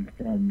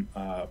from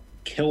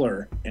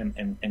Killer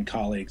and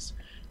colleagues.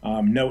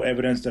 No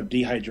evidence of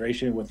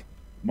dehydration with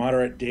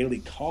moderate daily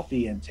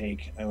coffee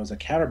intake. It was a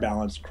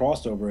counterbalanced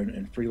crossover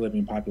in free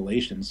living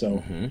population.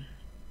 So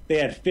they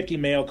had 50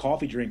 male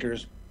coffee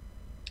drinkers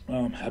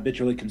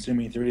habitually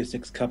consuming 3 to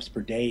 6 cups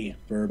per day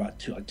for about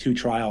two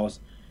trials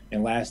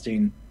and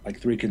lasting like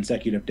 3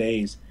 consecutive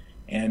days.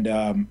 And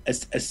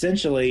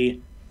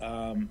essentially,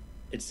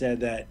 it said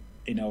that,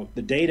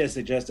 the data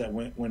suggests that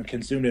when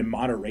consumed in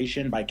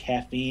moderation by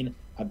caffeine,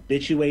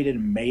 habituated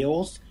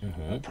males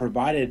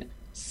provided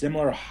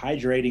similar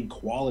hydrating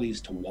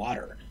qualities to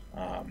water.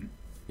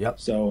 Yep.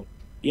 So,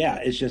 yeah,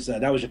 it's just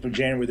that was just from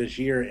January this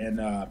year and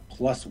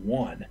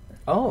 +1.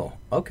 Oh,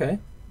 okay.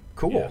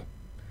 Cool.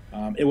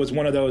 Yeah. It was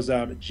one of those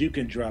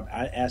Jukendrup,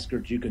 Asker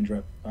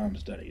Jukendrup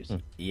studies.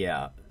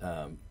 Yeah,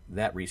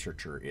 that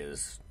researcher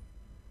is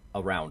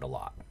around a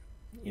lot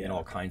in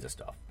all kinds of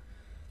stuff.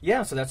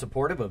 Yeah, so that's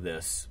supportive of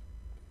this.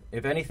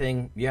 If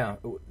anything, yeah,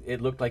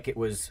 it looked like it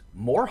was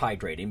more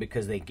hydrating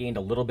because they gained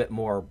a little bit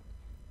more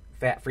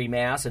fat-free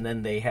mass, and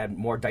then they had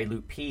more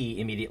dilute pee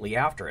immediately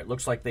after. It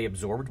looks like they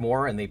absorbed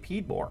more and they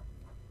peed more,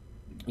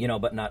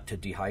 but not to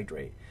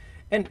dehydrate.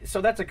 And so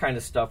that's the kind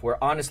of stuff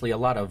where, honestly, a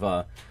lot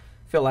of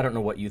Phil, I don't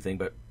know what you think,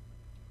 but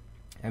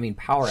I mean,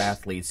 power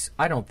athletes,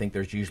 I don't think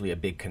there's usually a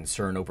big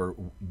concern over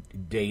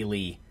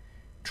daily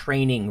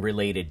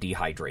training-related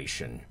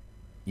dehydration.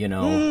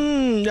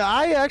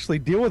 I actually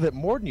deal with it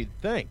more than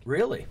you'd think.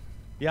 Really?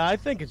 Yeah, I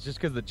think it's just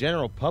because the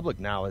general public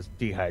now is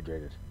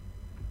dehydrated.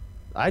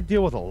 I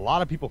deal with a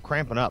lot of people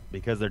cramping up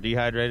because they're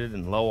dehydrated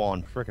and low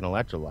on freaking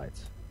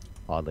electrolytes,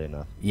 oddly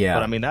enough. Yeah.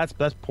 But, I mean, that's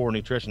poor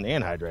nutrition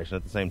and hydration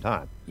at the same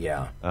time.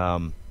 Yeah.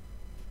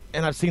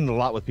 And I've seen a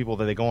lot with people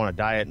that they go on a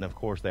diet, and, of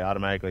course, they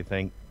automatically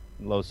think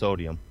low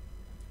sodium,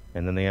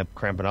 and then they end up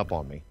cramping up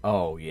on me.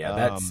 Oh, yeah,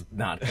 that's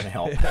not going to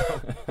help.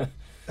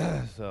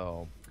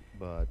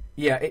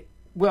 Yeah,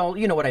 well,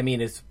 you know what I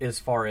mean as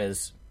far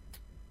as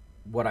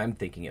what I'm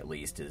thinking, at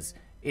least, is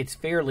it's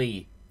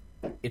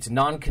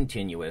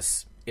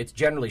non-continuous. It's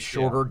generally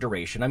shorter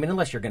duration. I mean,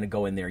 unless you're going to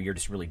go in there, you're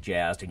just really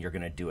jazzed and you're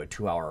going to do a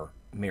 2-hour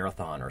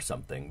marathon or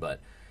something.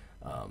 But,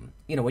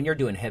 when you're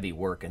doing heavy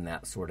work and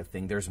that sort of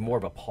thing, there's more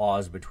of a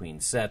pause between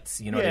sets.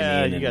 You know what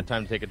I mean? Yeah, you got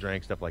time to take a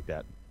drink, stuff like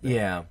that.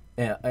 Yeah.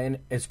 And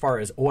as far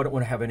as, I don't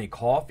want to have any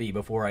coffee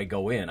before I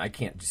go in, I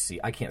can't see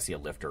a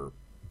lifter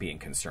being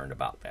concerned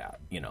about that,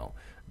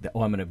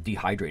 I'm going to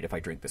dehydrate if I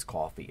drink this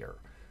coffee or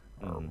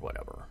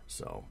whatever.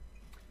 So,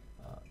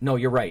 no,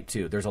 you're right,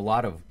 too. There's a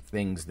lot of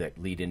things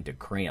that lead into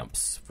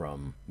cramps,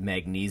 from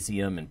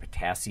magnesium and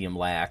potassium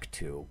lack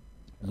to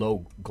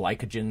low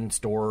glycogen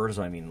stores.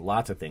 I mean,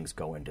 lots of things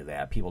go into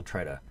that. People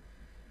try to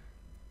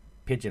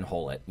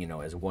pigeonhole it,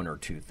 as one or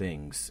two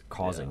things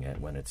causing it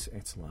when it's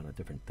a lot of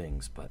different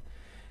things. But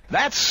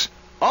that's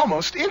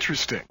almost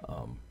interesting.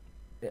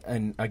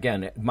 And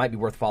again, it might be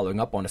worth following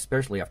up on,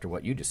 especially after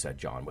what you just said,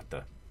 John, with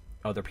the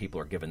other people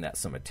are giving that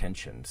some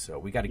attention. So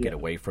we got to get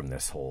away from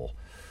this whole,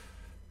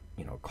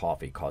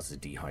 coffee causes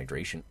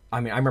dehydration. I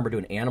mean, I remember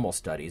doing animal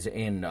studies,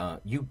 and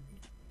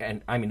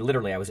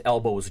literally I was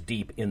elbows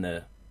deep in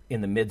the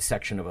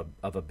midsection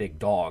of a big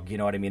dog. You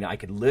know what I mean? I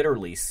could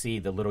literally see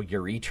the little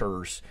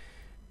ureters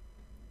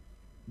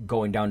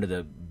going down to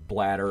the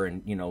bladder,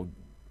 and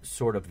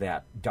sort of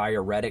that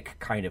diuretic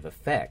kind of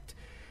effect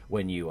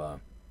when you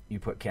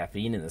put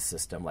caffeine in the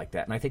system like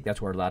that. And I think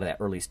that's where a lot of that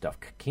early stuff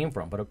came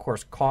from. But, of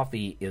course,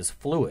 coffee is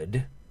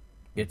fluid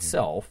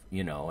itself,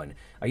 and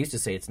I used to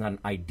say it's not an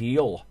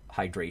ideal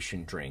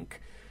hydration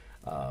drink.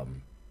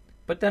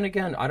 But then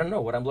again, I don't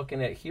know. What I'm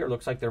looking at here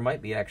looks like there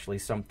might be actually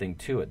something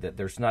to it, that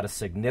there's not a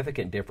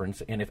significant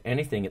difference. And if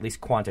anything, at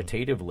least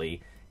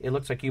quantitatively, it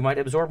looks like you might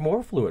absorb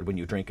more fluid when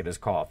you drink it as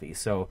coffee.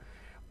 So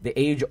the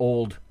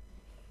age-old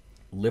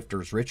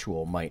lifter's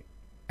ritual might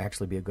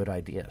actually be a good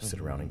idea. Sit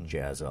around and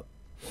jazz up.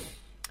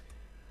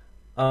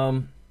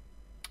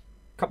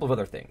 Couple of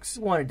other things.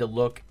 I wanted to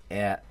look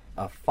at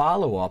a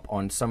follow-up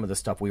on some of the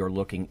stuff we were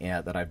looking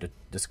at that I've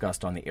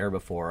discussed on the air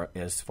before,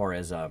 as far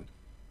as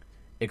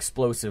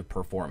explosive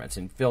performance.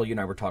 And Phil, you and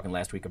I were talking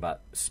last week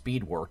about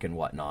speed work and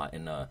whatnot,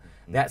 and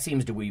that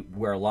seems to be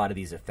where a lot of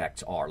these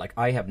effects are. Like,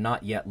 I have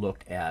not yet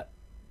looked at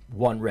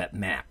 1 rep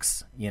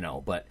max,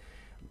 but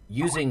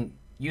using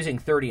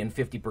 30 and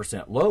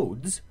 50%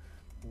 loads,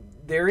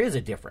 there is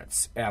a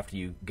difference after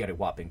you get a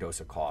whopping dose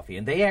of coffee.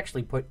 And they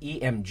actually put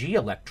EMG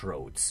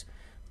electrodes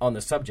on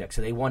the subject.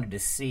 So they wanted to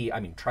see,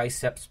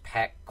 triceps,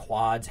 pec,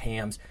 quads,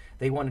 hams.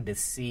 They wanted to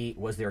see,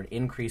 was there an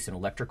increase in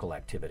electrical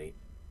activity?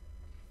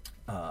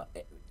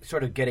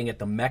 Sort of getting at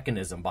the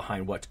mechanism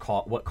behind what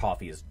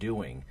coffee is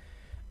doing.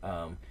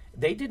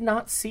 They did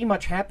not see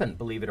much happen,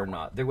 believe it or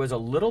not. There was a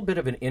little bit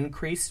of an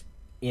increase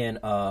in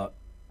the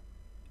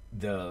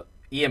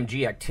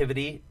EMG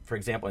activity, for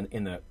example,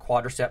 in the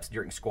quadriceps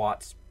during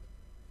squats,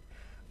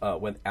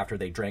 after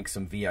they drank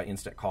some Via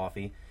Instant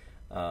Coffee.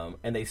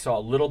 And they saw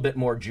a little bit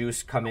more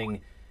juice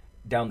coming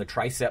down the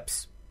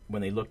triceps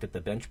when they looked at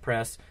the bench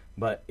press,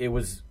 but it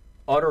was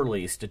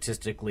utterly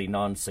statistically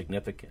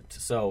non-significant.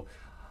 So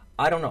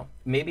I don't know,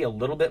 maybe a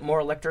little bit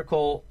more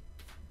electrical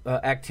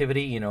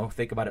activity,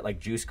 think about it like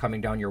juice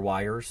coming down your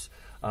wires,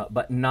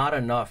 but not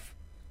enough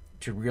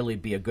to really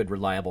be a good,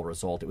 reliable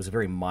result. It was a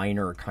very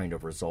minor kind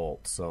of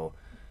result. So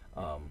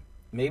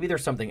maybe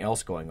there's something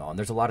else going on.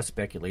 There's a lot of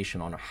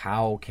speculation on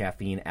how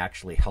caffeine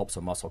actually helps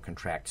a muscle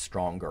contract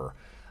stronger.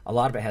 A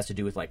lot of it has to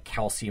do with like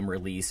calcium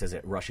release as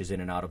it rushes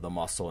in and out of the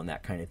muscle and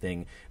that kind of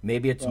thing.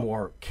 Maybe it's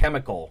more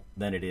chemical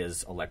than it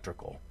is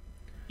electrical.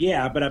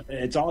 Yeah, but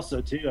it's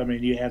also, too, I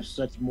mean, you have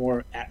such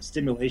more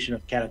stimulation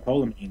of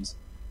catecholamines,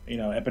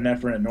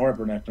 epinephrine and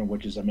norepinephrine,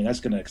 which is, I mean, that's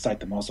going to excite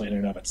the muscle in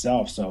and of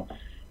itself. So,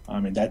 I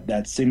mean,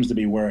 that seems to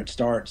be where it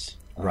starts.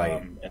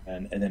 Right.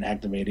 And then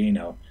activating,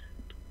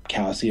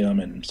 calcium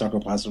and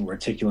sarcoplasmic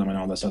reticulum and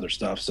all this other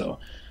stuff. So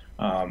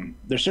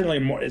there's certainly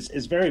more.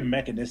 It's very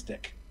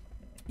mechanistic.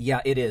 Yeah,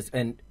 it is.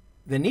 And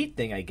the neat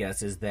thing, I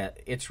guess, is that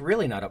it's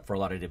really not up for a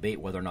lot of debate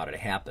whether or not it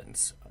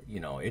happens.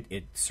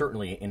 It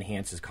certainly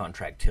enhances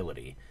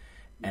contractility.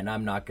 And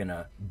I'm not going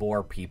to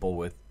bore people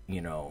with,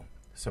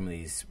 some of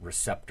these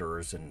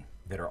receptors and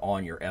that are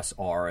on your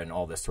SR and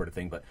all this sort of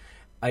thing. But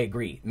I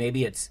agree.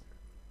 Maybe it's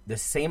the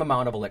same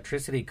amount of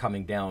electricity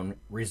coming down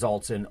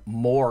results in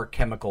more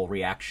chemical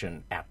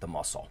reaction at the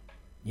muscle.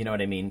 You know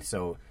what I mean?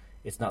 So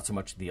it's not so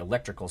much the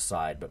electrical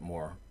side, but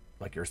more,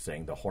 like you're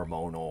saying, the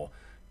hormonal,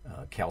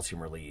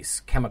 calcium release,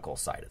 chemical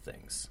side of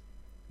things.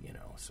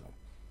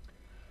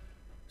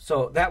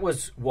 So that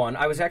was one.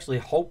 I was actually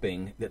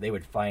hoping that they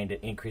would find an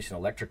increase in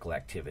electrical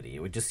activity. It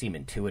would just seem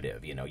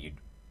intuitive. You'd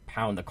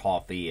pound the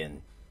coffee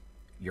and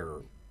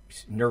your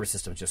nervous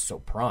system's just so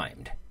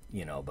primed,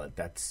 but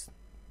that's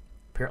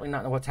apparently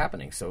not what's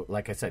happening. So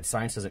like I said,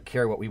 science doesn't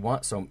care what we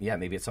want. So yeah,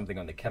 maybe it's something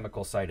on the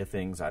chemical side of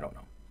things. I don't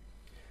know.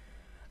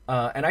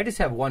 And I just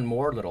have one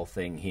more little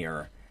thing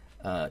here.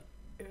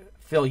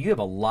 Phil, you have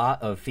a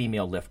lot of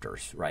female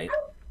lifters, right?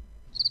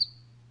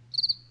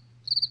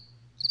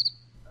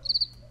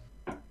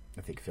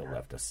 I think Phil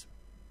left us.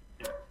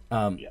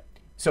 Yeah.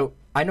 So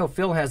I know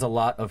Phil has a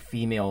lot of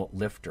female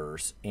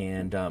lifters,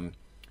 and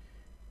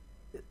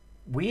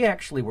we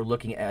actually were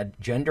looking at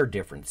gender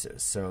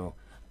differences. So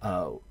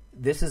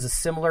this is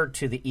similar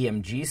to the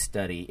EMG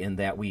study in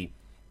that we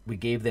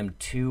gave them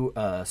 2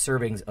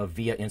 servings of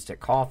Via Instant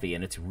Coffee,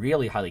 and it's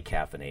really highly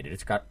caffeinated.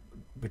 It's got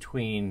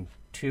between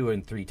 2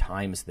 and 3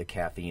 times the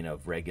caffeine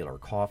of regular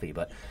coffee.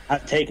 But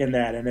I've taken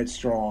that, and it's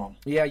strong.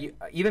 Yeah,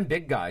 even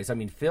big guys. I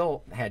mean,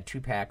 Phil had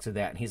 2 packs of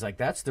that, and he's like,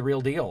 that's the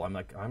real deal. I'm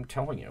like, I'm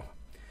telling you.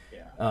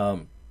 Yeah.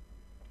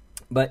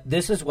 But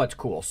this is what's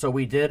cool. So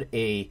we did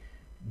a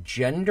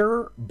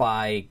gender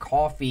by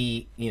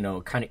coffee,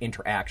 kind of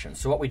interaction.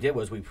 So what we did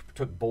was we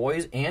took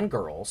boys and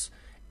girls,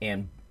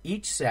 and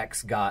each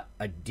sex got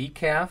a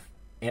decaf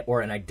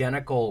or an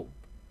identical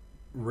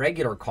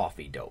regular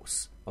coffee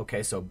dose.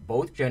 Okay, so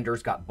both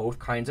genders got both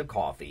kinds of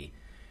coffee,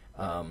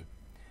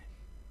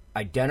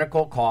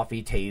 identical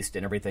coffee taste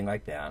and everything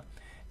like that.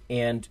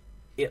 And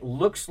it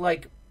looks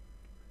like,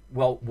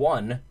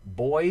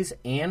 boys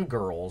and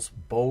girls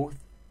both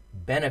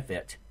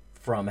benefit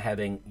from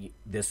having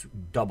this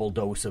double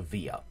dose of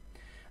Via.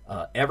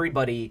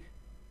 Everybody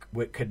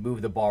could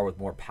move the bar with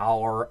more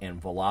power and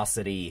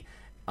velocity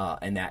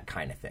and that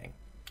kind of thing.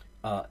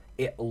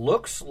 It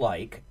looks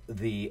like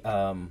the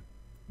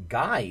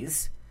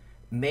guys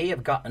may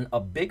have gotten a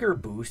bigger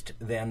boost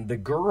than the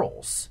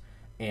girls.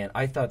 And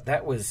I thought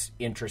that was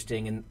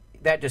interesting, and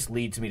that just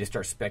leads me to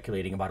start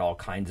speculating about all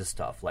kinds of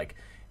stuff. Like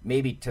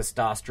maybe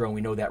testosterone,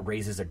 we know that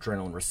raises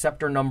adrenaline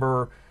receptor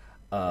number.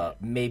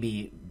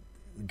 Maybe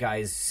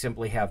guys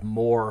simply have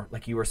more,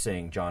 like you were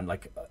saying, John,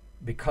 like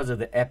because of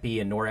the epi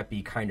and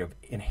norepi kind of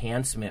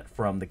enhancement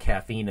from the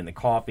caffeine and the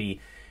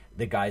coffee,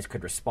 the guys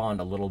could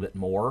respond a little bit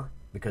more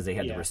because they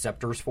had the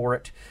receptors for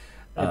it.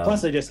 And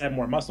plus they just have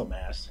more muscle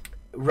mass.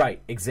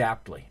 Right,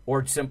 exactly.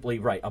 Or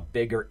simply, a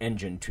bigger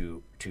engine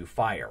to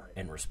fire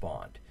and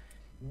respond.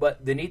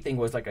 But the neat thing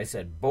was, like I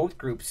said, both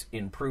groups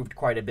improved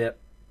quite a bit.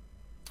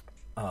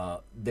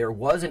 There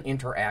was an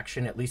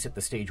interaction, at least at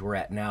the stage we're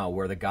at now,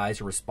 where the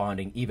guys are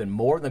responding even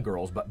more than the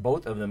girls, but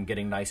both of them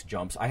getting nice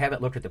jumps. I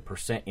haven't looked at the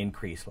percent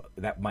increase.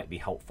 That might be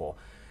helpful.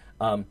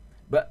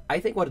 But I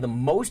think one of the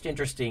most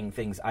interesting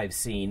things I've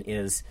seen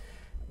is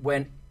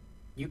when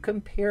you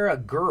compare a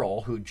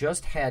girl who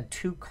just had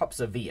 2 cups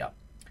of Via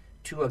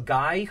to a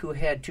guy who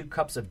had 2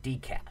 cups of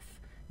decaf.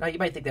 Now, you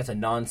might think that's a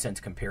nonsense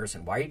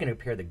comparison. Why are you going to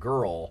compare the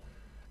girl,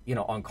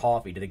 on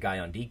coffee to the guy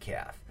on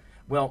decaf?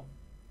 Well,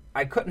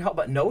 I couldn't help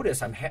but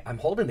notice, I'm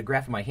holding the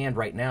graph in my hand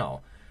right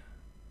now,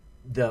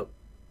 the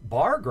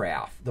bar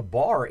graph, the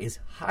bar is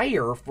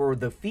higher for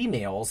the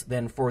females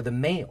than for the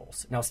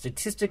males. Now,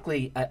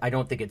 statistically, I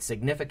don't think it's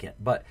significant,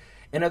 but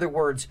in other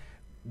words,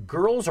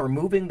 girls are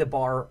moving the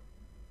bar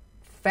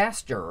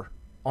faster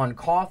on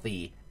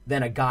coffee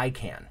than a guy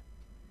can.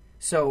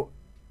 So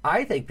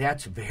I think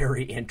that's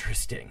very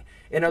interesting.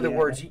 In other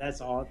words,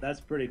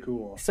 that's pretty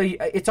cool. So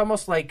it's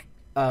almost like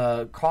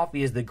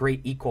coffee is the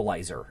great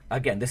equalizer.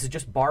 Again, this is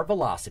just bar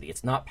velocity.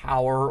 It's not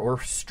power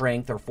or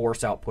strength or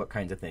force output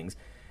kinds of things.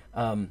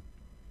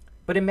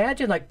 But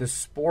imagine like the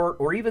sport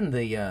or even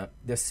the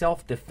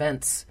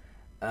self-defense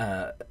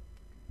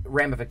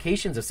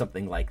ramifications of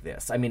something like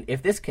this. I mean,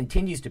 if this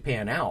continues to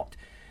pan out,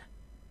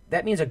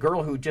 that means a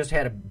girl who just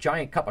had a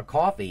giant cup of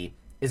coffee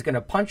is going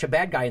to punch a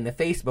bad guy in the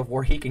face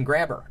before he can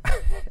grab her.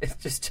 It's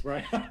just...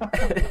 Right.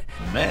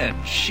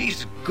 Man,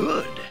 she's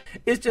good.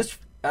 It's just...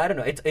 I don't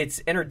know.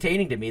 It's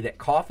entertaining to me that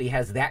coffee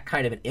has that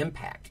kind of an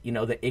impact. You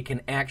know, that it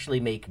can actually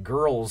make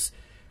girls,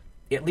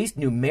 at least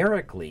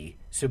numerically,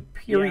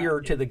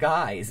 superior to the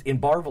guys in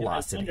bar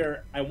velocity.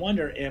 I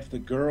wonder if the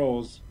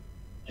girls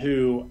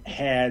who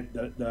had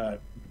the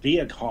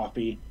Via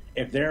coffee,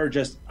 if they're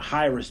just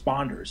high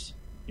responders,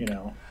 you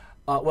know.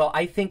 Well,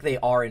 I think they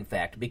are, in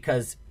fact,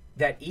 because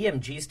that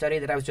EMG study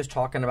that I was just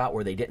talking about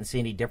where they didn't see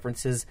any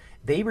differences,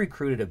 they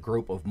recruited a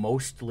group of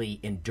mostly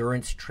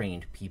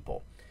endurance-trained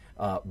people,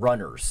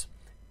 runners.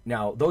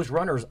 Now, those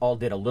runners all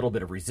did a little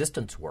bit of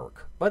resistance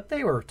work, but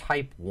they were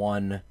type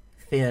 1,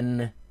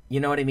 thin, you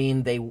know what I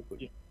mean?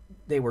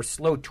 They were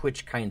slow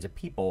twitch kinds of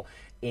people.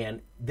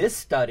 And this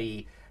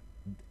study,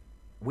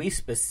 we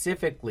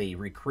specifically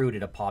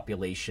recruited a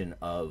population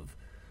of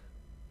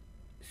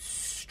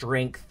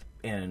strength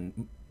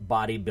and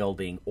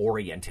bodybuilding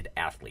oriented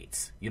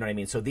athletes. You know what I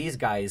mean? So these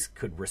guys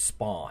could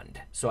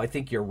respond. So I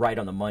think you're right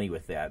on the money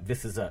with that.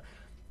 This is a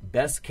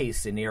best case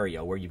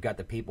scenario where you've got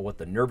the people with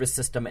the nervous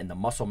system and the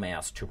muscle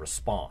mass to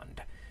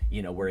respond.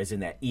 You know, whereas in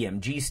that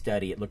EMG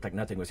study, it looked like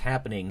nothing was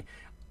happening.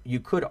 You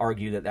could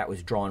argue that that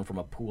was drawn from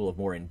a pool of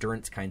more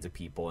endurance kinds of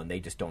people, and they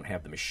just don't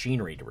have the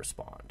machinery to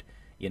respond.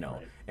 You know,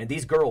 right. And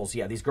these girls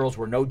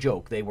were no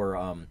joke. They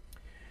were.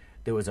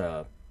 There was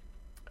a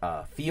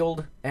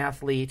field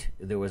athlete.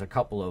 There was a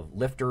couple of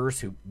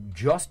lifters who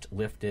just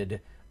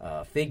lifted,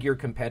 figure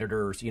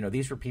competitors. You know,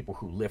 these were people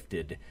who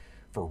lifted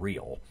for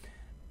real.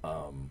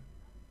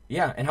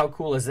 Yeah, and how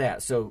cool is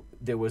that? So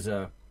there was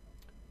a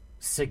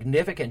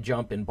significant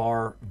jump in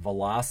bar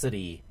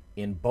velocity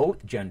in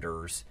both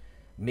genders,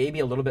 maybe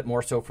a little bit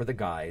more so for the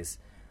guys.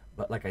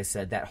 But like I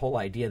said, that whole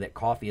idea that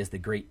coffee is the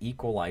great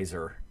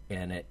equalizer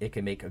and it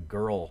can make a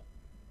girl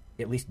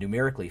at least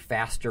numerically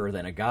faster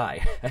than a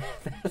guy.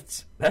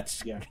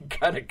 that's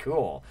kind of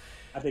cool.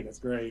 I think it's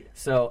great.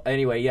 So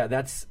anyway, yeah,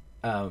 that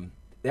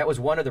was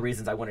one of the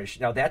reasons I wanted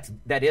to. Now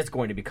that is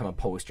going to become a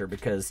poster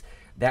because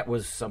that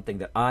was something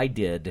that I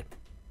did,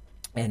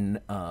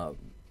 and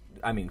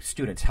I mean,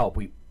 students help.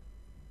 We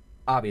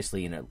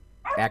obviously in an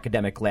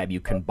academic lab you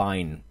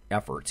combine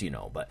efforts, you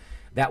know, but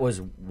that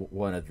was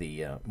one of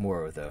the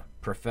more of the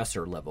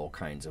professor level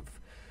kinds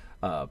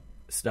of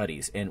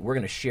studies, and we're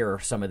going to share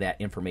some of that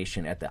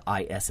information at the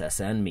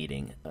ISSN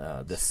meeting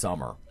this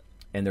summer,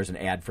 and there's an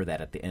ad for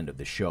that at the end of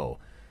the show.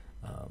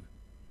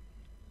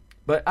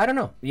 But I don't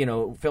know, you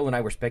know, Phil and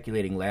I were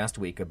speculating last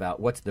week about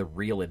what's the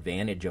real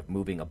advantage of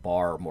moving a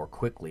bar more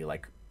quickly.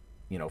 Like,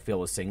 you know, Phil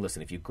was saying,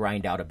 listen, if you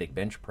grind out a big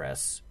bench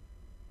press,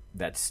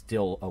 that's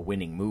still a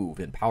winning move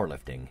in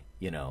powerlifting,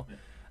 you know,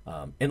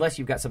 unless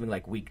you've got something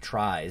like weak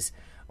tries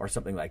or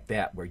something like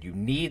that, where you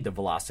need the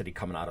velocity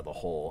coming out of the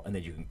hole, and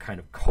then you can kind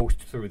of coast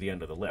through the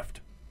end of the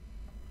lift.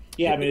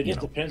 Yeah, I mean, it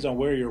just depends on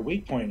where your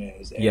weak point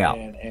is,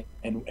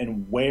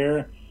 and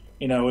where,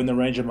 you know, in the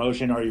range of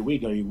motion are you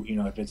weak? Are you, you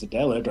know, if it's a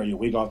deadlift, are you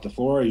weak off the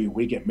floor? Are you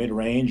weak at mid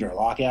range or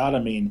lockout? I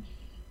mean,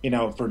 you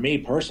know, for me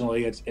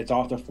personally, it's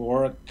off the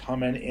floor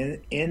coming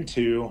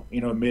into,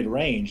 you know, mid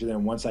range, and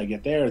then once I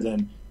get there,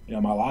 then, you know,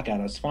 my lockout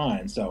is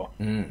fine. So.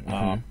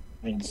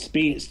 I mean,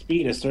 speed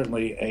is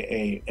certainly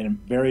a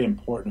very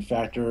important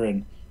factor,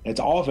 and it's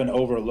often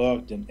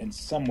overlooked and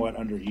somewhat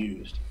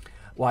underused.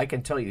 Well, I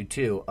can tell you,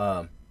 too,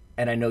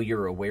 and I know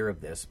you're aware of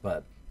this,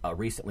 but a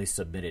recently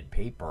submitted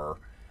paper,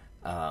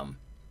 I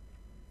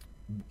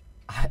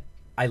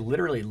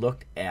literally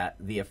looked at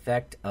the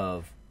effect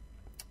of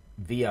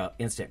Via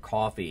Instant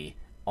Coffee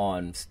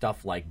on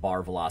stuff like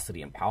bar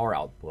velocity and power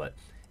output,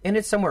 and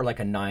it's somewhere like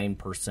a 9%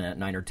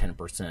 or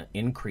 10%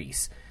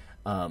 increase.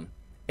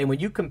 And when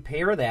you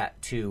compare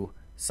that to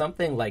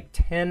something like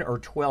 10 or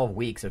 12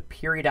 weeks of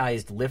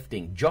periodized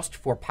lifting just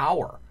for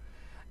power,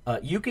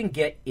 you can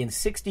get in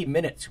 60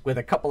 minutes with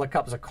a couple of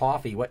cups of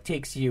coffee what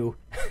takes you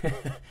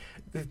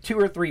 2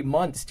 or 3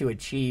 months to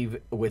achieve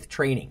with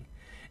training.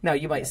 Now,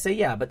 you might say,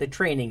 yeah, but the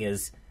training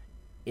is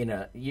you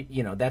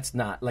know, that's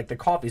not, like the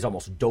coffee's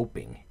almost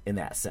doping in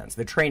that sense.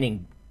 The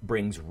training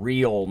brings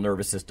real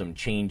nervous system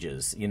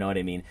changes, you know what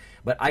I mean?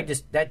 But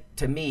that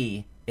to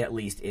me, at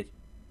least, it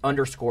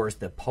underscores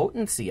the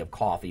potency of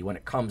coffee when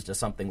it comes to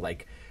something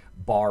like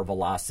bar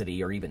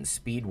velocity or even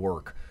speed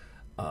work,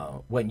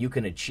 when you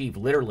can achieve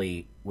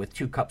literally with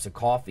 2 cups of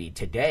coffee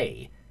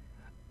today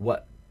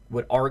what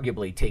would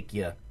arguably take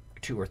you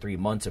 2 or 3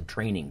 months of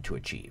training to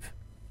achieve.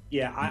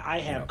 Yeah, I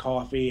have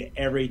coffee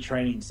every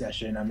training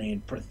session. I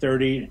mean, for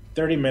 30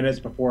 minutes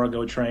before I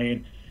go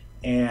train,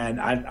 and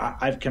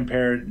I've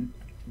compared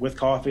with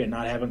coffee and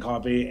not having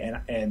coffee,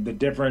 and the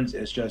difference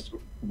is just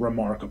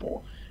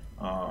remarkable.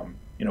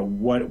 You know,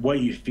 what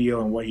you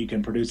feel and what you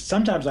can produce.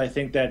 Sometimes I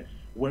think that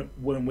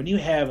when you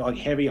have like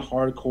heavy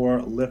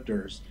hardcore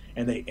lifters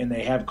and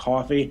they have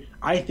coffee,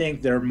 I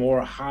think they're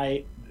more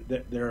high.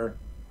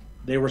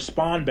 They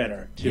respond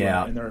better to it,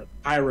 and they're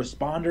high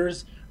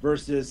responders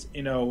versus,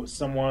 you know,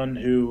 someone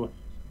who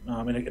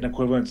an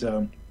equivalent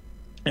to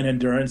an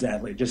endurance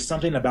athlete. Just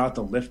something about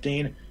the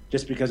lifting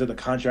just because of the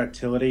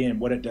contractility and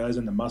what it does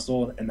in the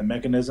muscle and the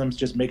mechanisms,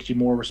 just makes you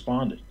more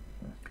responding.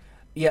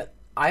 Yeah,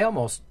 I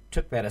almost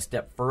took that a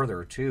step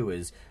further, too,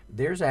 is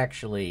there's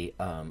actually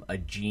a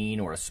gene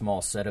or a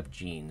small set of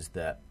genes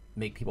that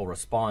make people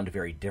respond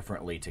very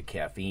differently to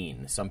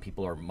caffeine. Some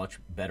people are much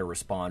better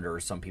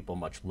responders, some people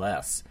much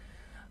less.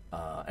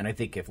 And I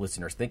think if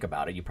listeners think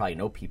about it, you probably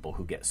know people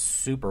who get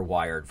super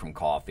wired from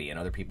coffee and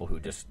other people who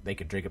they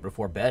could drink it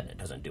before bed and it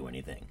doesn't do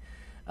anything.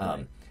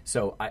 Right.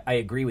 So I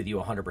agree with you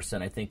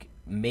 100%. I think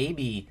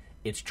maybe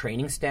it's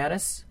training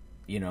status.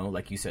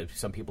 Like you said,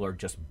 some people are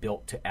just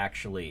built to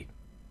actually,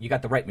 you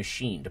got the right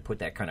machine to put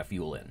that kind of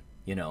fuel in,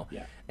 Yeah.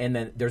 And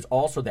then there's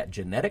also that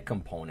genetic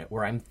component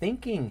where I'm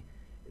thinking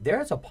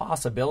there's a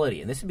possibility,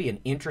 and this would be an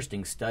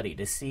interesting study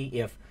to see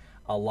if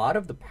a lot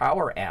of the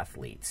power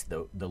athletes,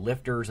 the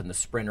lifters and the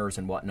sprinters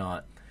and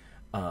whatnot,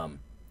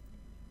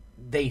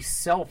 they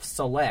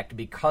self-select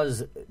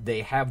because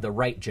they have the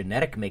right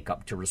genetic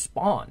makeup to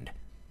respond,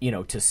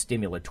 to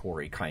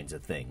stimulatory kinds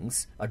of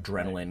things,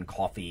 adrenaline,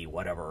 coffee,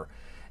 whatever.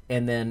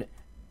 And then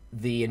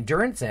the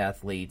endurance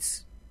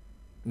athletes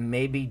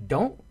maybe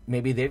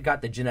they've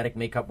got the genetic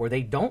makeup where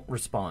they don't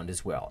respond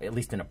as well, at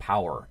least in a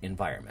power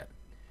environment,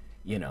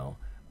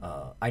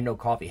 I know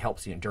coffee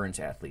helps the endurance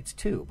athletes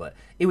too, but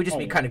it would just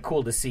be kind of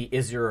cool to see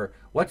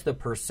what's the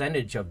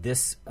percentage of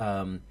this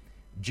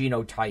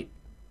genotype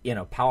in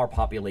a power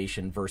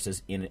population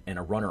versus in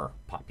a runner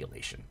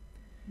population.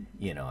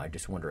 I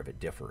just wonder if it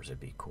differs. It'd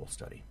be a cool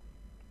study.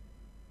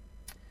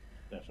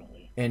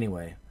 Definitely.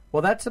 Anyway,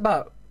 well, that's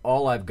about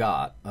all I've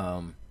got.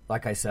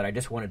 Like I said, I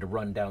just wanted to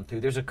run down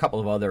through. There's a couple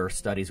of other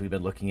studies we've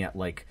been looking at,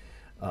 like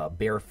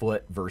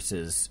barefoot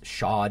versus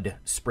shod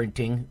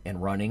sprinting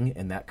and running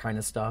and that kind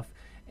of stuff.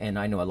 And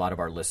I know a lot of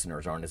our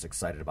listeners aren't as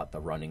excited about the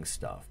running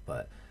stuff,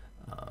 but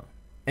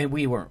and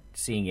we weren't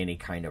seeing any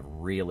kind of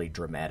really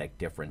dramatic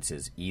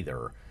differences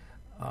either,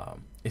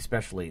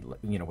 especially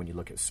when you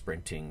look at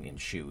sprinting in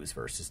shoes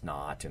versus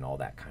not and all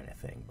that kind of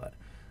thing. But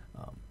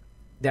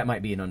that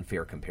might be an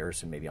unfair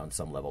comparison maybe on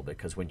some level,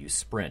 because when you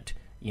sprint,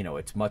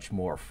 it's much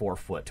more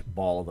forefoot,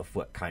 ball of the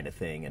foot kind of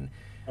thing, and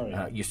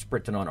you're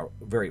sprinting on a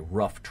very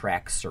rough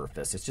track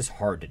surface. It's just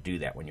hard to do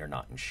that when you're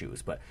not in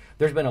shoes. But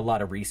there's been a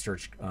lot of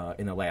research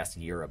in the last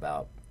year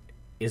about,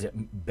 is it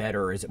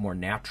better, is it more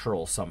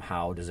natural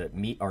somehow, does it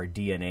meet our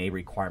DNA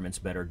requirements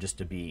better just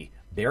to be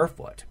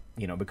barefoot,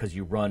 because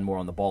you run more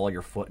on the ball of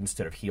your foot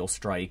instead of heel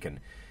strike. And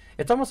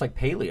it's almost like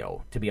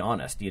paleo, to be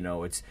honest.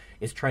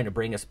 It's trying to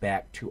bring us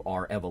back to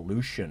our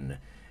evolution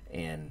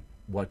and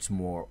what's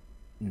more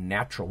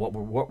natural, what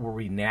were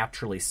we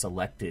naturally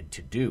selected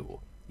to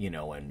do,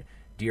 and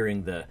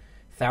during the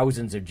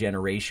thousands of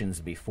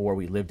generations before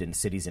we lived in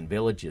cities and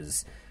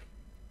villages,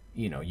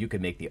 you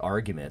could make the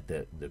argument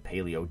that the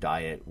paleo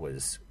diet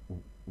was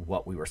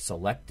what we were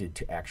selected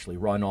to actually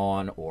run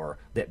on, or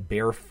that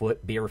bare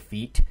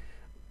feet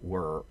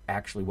were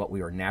actually what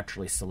we were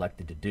naturally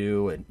selected to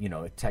do. And,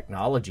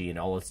 technology in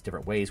all its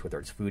different ways, whether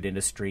it's food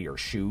industry or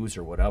shoes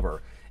or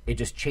whatever, it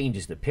just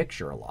changes the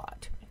picture a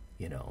lot,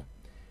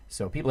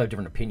 So people have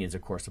different opinions,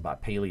 of course,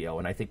 about paleo,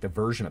 and I think the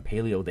version of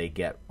paleo they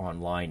get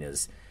online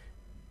is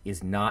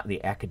not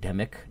the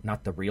academic,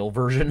 not the real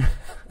version,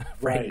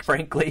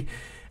 frankly.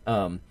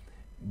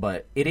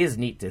 But it is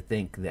neat to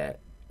think that,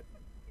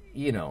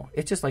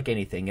 it's just like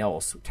anything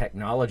else.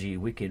 Technology,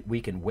 we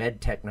can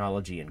wed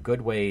technology in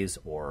good ways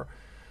or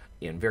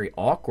in very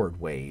awkward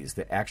ways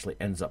that actually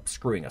ends up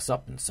screwing us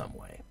up in some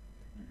way,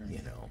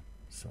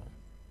 So,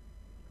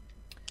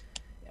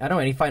 I don't know,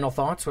 any final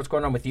thoughts? What's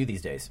going on with you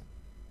these days?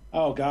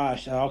 Oh,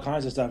 gosh, all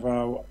kinds of stuff.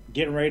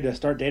 Getting ready to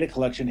start data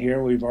collection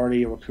here. We've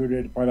already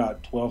recruited probably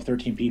about 12,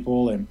 13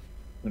 people, and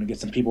we're going to get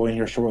some people in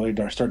here shortly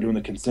to start doing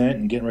the consent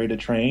and getting ready to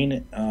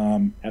train,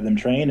 have them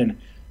train. And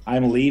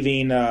I'm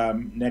leaving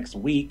next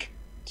week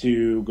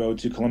to go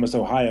to Columbus,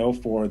 Ohio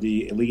for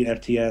the Elite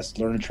FTS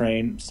Learn and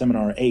Train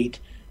Seminar 8,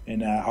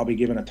 and I'll be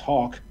giving a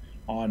talk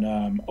on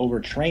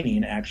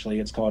overtraining,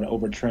 actually. It's called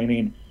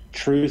Overtraining,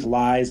 Truth,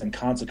 Lies, and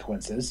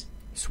Consequences.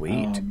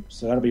 Sweet.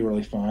 So that'll be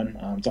really fun.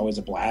 It's always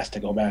a blast to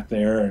go back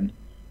there, and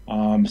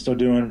still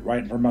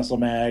writing for Muscle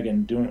Mag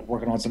and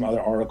working on some other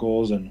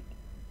articles, and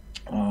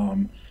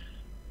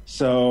it's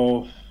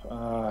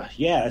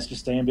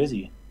just staying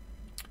busy.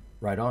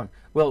 Right on.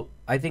 Well,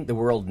 I think the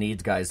world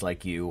needs guys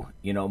like you,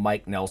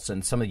 Mike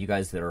Nelson, some of you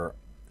guys that are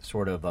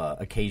sort of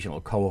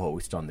occasional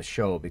co-host on the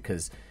show,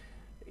 because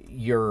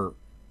you're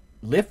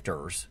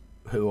lifters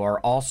who are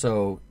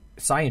also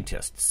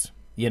scientists.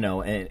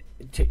 And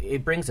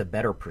it brings a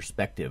better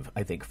perspective,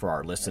 I think, for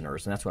our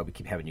listeners, and that's why we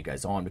keep having you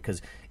guys on,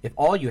 because if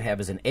all you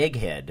have is an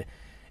egghead,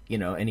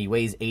 and he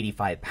weighs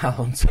 85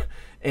 pounds,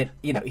 and,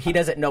 he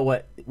doesn't know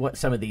what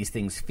some of these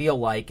things feel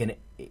like, and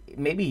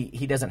maybe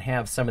he doesn't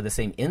have some of the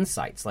same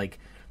insights. Like,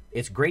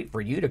 it's great for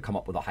you to come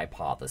up with a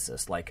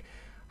hypothesis, like,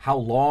 how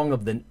long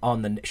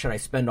should I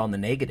spend on the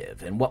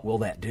negative, and what will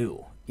that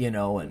do,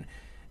 and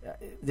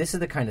this is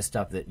the kind of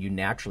stuff that you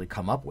naturally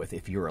come up with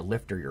if you're a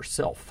lifter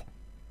yourself.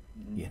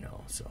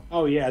 So.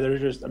 Oh yeah,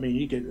 there's just,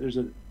 there's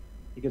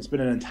you can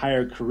spend an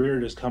entire career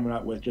just coming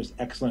up with just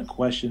excellent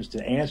questions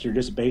to answer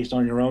just based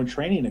on your own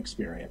training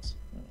experience.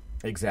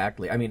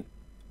 Exactly. I mean,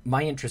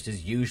 my interest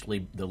is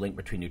usually the link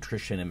between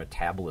nutrition and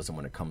metabolism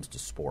when it comes to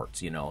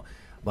sports,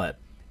 but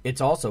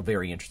it's also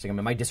very interesting. I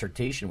mean, my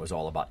dissertation was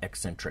all about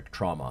eccentric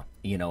trauma,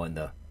 and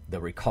the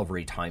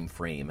recovery time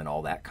frame and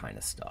all that kind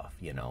of stuff,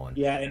 And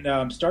yeah,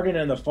 and starting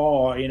in the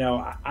fall, I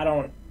know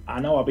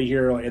I'll be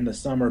here in the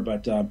summer,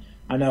 but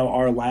I know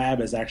our lab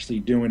is actually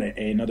doing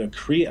another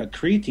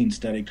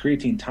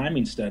creatine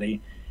timing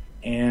study,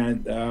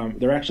 and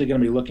they're actually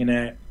going to be looking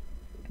at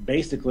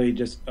basically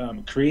just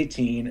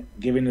creatine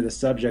given to the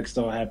subjects.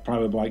 They'll have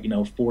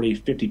probably 40,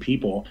 50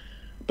 people,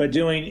 but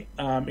doing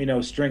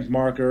strength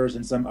markers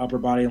and some upper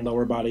body and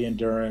lower body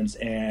endurance,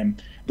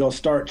 and they'll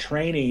start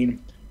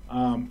training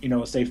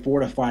say 4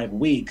 to 5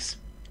 weeks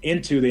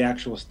into the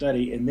actual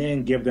study, and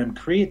then give them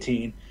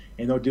creatine,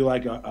 and they'll do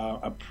like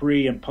a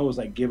pre and post,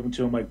 like give them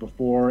to them like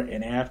before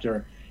and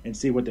after, and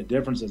see what the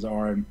differences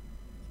are. And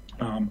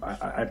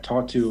I've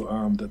talked to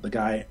the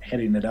guy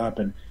heading it up,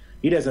 and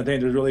he doesn't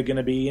think there's really going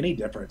to be any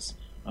difference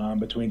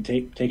between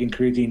taking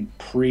creatine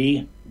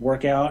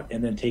pre-workout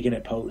and then taking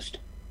it post.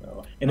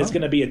 It's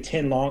going to be a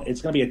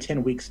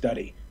 10-week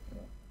study.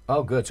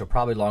 Oh, good. So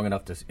probably long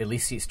enough to at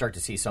least start to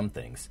see some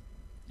things.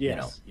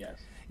 Yes.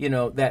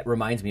 That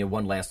reminds me of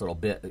one last little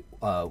bit.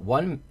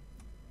 One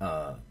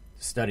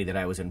study that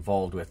I was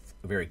involved with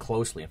very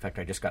closely. In fact,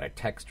 I just got a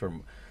text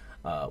from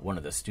one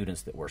of the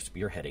students that were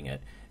spearheading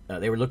it.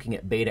 They were looking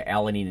at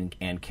beta-alanine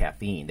and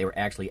caffeine. They were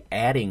actually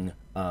adding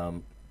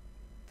a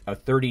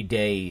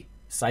 30-day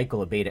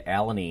cycle of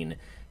beta-alanine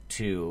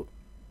to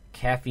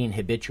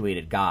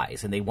caffeine-habituated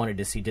guys, and they wanted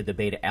to see, did the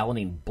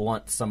beta-alanine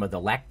blunt some of the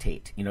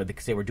lactate,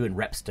 because they were doing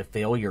reps to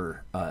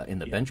failure in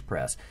the bench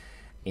press.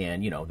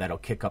 And, that'll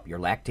kick up your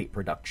lactate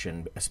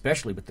production,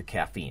 especially with the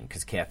caffeine,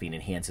 because caffeine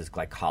enhances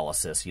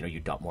glycolysis. You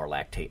dump more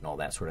lactate and all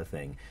that sort of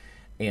thing.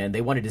 And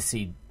they wanted to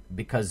see,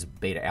 because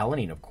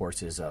beta-alanine, of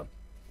course, is a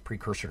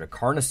precursor to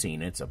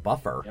carnosine, it's a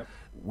buffer,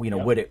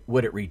 would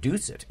it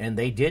reduce it? And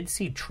they did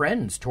see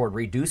trends toward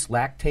reduced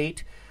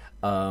lactate.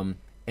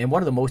 And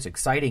one of the most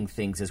exciting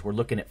things is we're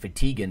looking at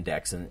fatigue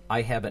index, and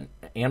I haven't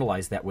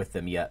analyzed that with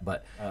them yet,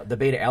 but the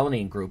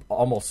beta-alanine group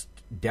almost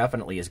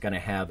definitely is going to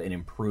have an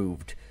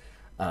improved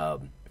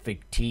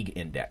fatigue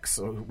index.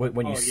 So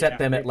when you set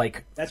them at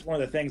that's one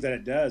of the things that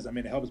it does. I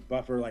mean, it helps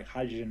buffer like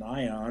hydrogen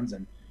ions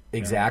and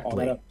exactly all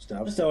that other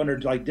stuff. So under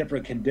like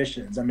different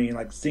conditions, I mean,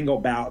 like single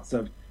bouts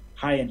of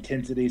high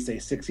intensity, say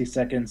 60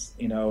 seconds,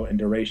 in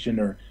duration,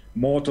 or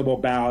multiple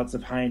bouts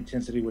of high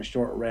intensity with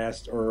short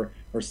rest, or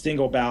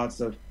single bouts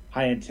of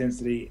high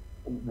intensity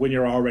when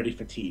you're already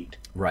fatigued.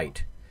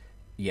 Right.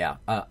 Yeah.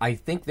 I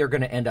think they're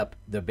going to end up,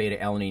 the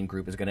beta-alanine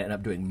group is going to end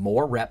up doing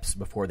more reps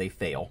before they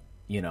fail,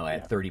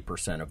 at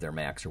 30% of their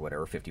max or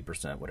whatever,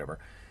 50%, whatever.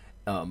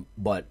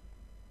 But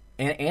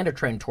a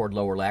trend toward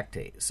lower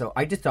lactate. So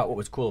I just thought what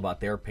was cool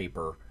about their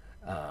paper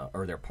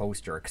or their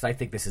poster, because I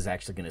think this is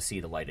actually going to see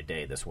the light of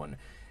day, this one,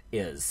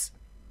 is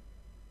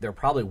there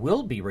probably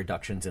will be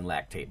reductions in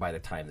lactate by the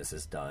time this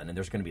is done, and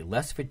there's going to be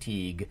less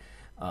fatigue.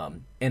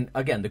 And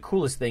again, the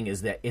coolest thing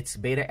is that it's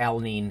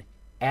beta-alanine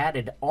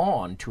added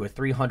on to a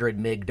 300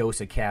 mg dose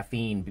of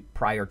caffeine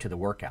prior to the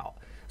workout.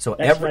 So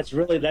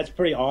that's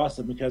pretty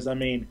awesome, because I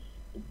mean,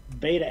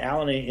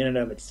 beta-alanine in and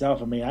of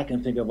itself, I mean, I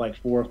can think of like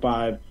 4 or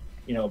 5,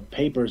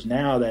 papers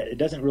now that it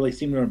doesn't really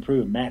seem to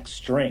improve max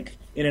strength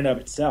in and of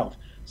itself.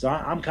 So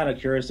I'm kind of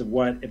curious of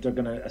if they're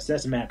going to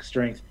assess max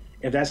strength,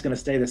 if that's going to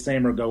stay the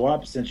same or go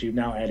up since you've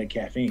now added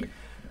caffeine.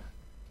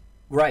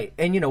 Right.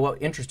 And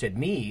what interested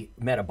me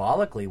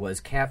metabolically was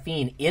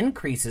caffeine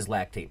increases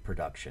lactate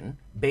production,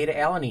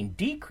 beta-alanine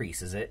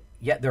decreases it,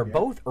 yet they're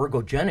both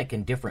ergogenic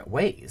in different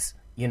ways,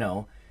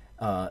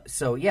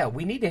 So,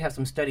 we need to have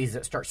some studies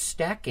that start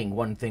stacking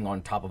one thing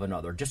on top of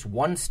another, just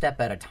one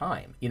step at a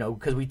time,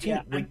 because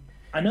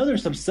I know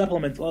there's some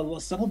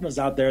supplements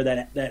out there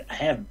that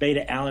have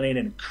beta-alanine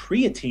and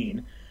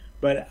creatine,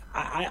 but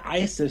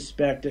I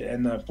suspect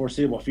in the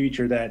foreseeable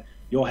future that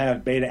you'll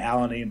have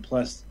beta-alanine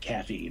plus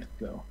caffeine.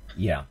 So.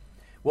 Yeah.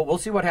 Well, we'll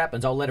see what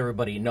happens. I'll let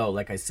everybody know.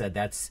 Like I said,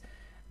 that's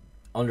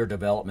under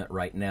development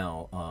right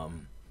now.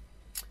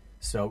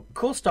 So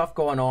cool stuff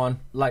going on.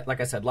 Like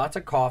I said, lots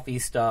of coffee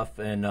stuff,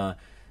 and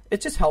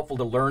it's just helpful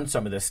to learn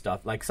some of this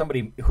stuff. Like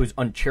somebody who's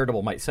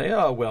uncharitable might say,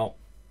 oh, well,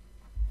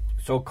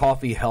 so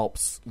coffee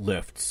helps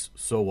lifts,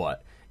 so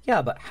what?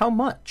 Yeah, but how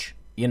much?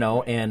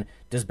 And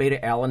does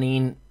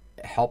beta-alanine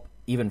help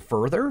even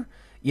further?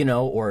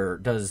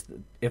 Or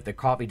if the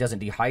coffee doesn't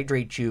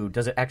dehydrate you,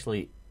 does it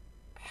actually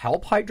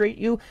help hydrate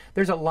you?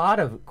 There's a lot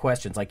of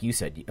questions, like you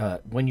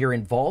said. When you're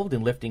involved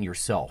in lifting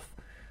yourself,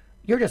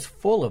 you're just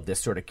full of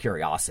this sort of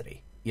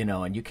curiosity,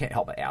 and you can't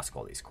help but ask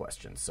all these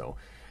questions. So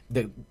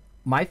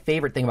my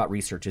favorite thing about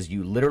research is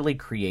you literally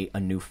create a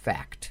new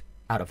fact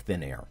out of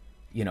thin air,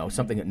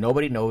 something that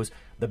nobody knows.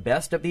 The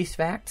best of these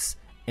facts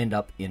end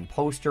up in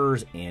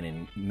posters and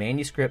in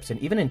manuscripts and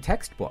even in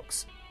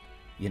textbooks,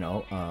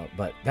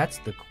 but that's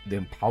the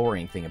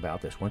empowering thing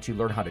about this. Once you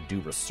learn how to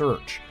do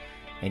research,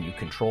 and you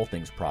control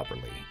things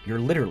properly, you're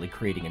literally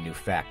creating a new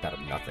fact out of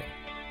nothing.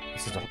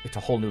 It's a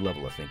whole new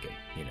level of thinking,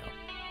 you know.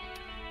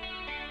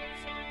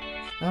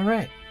 All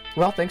right.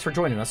 Well, thanks for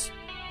joining us.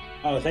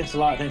 Oh, thanks a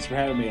lot. Thanks for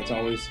having me. It's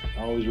always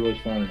really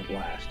fun and a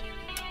blast.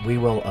 We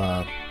will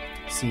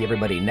see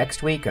everybody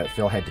next week.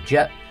 Phil head to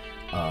Jet,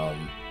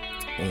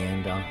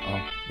 and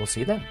we'll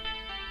see you then.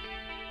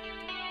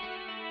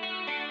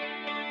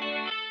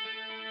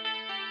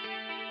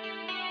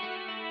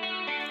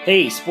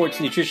 Hey,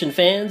 sports nutrition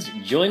fans,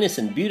 join us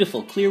in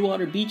beautiful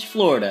Clearwater Beach,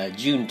 Florida,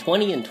 June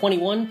 20 and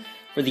 21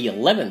 for the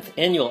 11th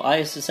Annual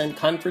ISSN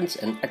Conference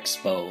and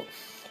Expo.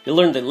 You'll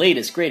learn the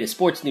latest, greatest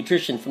sports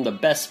nutrition from the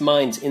best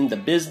minds in the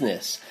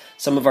business.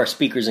 Some of our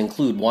speakers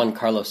include Juan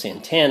Carlos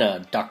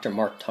Santana, Dr.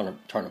 Mark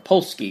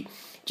Tarnopolsky,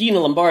 Gina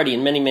Lombardi,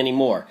 and many, many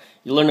more.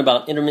 You'll learn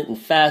about intermittent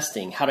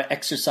fasting, how to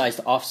exercise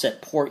to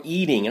offset poor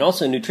eating, and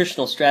also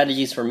nutritional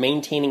strategies for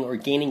maintaining or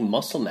gaining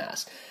muscle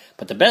mass.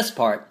 But the best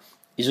part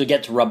is you'll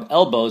get to rub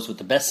elbows with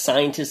the best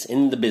scientists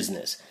in the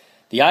business.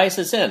 The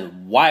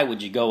ISSN, why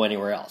would you go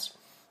anywhere else?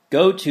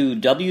 Go to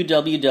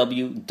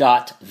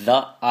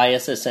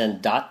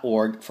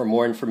www.theissn.org for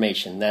more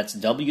information. That's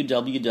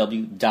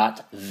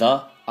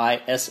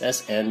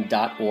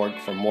www.theissn.org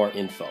for more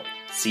info.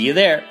 See you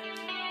there.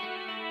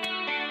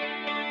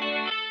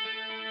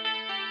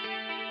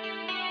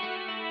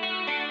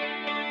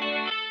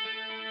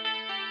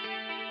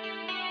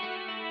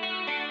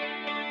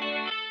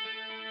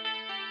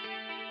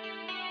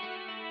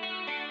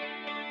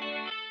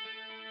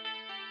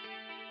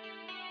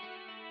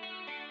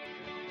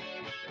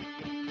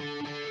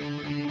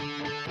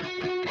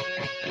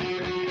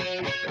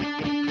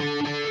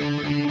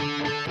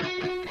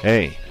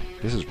 Hey,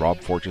 this is Rob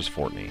Fortress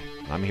Fortney,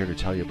 and I'm here to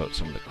tell you about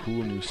some of the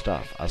cool new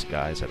stuff us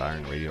guys at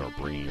Iron Radio are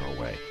bringing your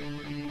way.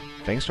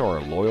 Thanks to our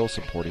loyal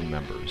supporting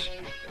members,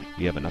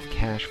 we have enough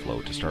cash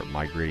flow to start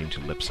migrating to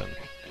Libsyn,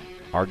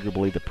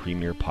 arguably the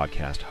premier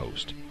podcast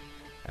host,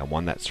 and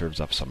one that serves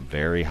up some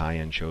very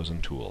high-end shows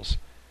and tools.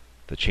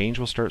 The change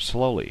will start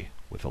slowly,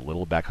 with a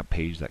little backup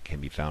page that can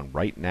be found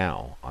right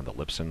now on the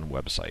Libsyn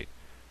website.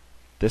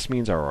 This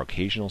means our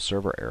occasional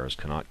server errors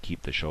cannot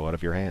keep the show out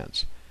of your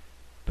hands.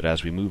 But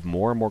as we move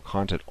more and more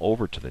content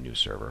over to the new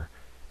server,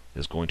 it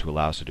is going to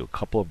allow us to do a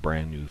couple of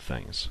brand new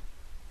things.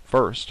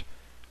 First,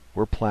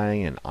 we're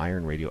planning an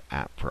Iron Radio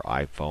app for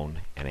iPhone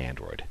and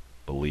Android.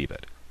 Believe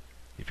it.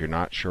 If you're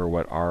not sure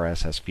what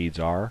RSS feeds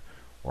are,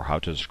 or how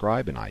to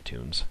subscribe in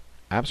iTunes,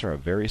 apps are a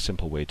very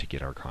simple way to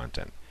get our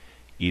content,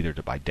 either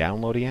by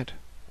downloading it,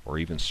 or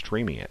even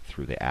streaming it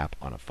through the app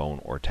on a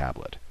phone or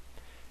tablet.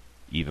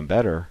 Even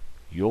better,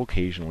 you'll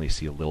occasionally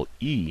see a little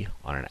E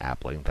on an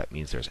app link that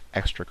means there's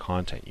extra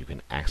content you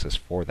can access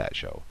for that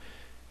show.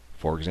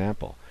 For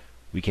example,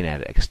 we can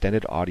add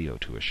extended audio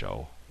to a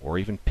show, or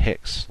even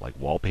pics like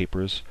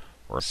wallpapers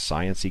or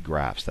sciencey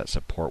graphs that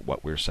support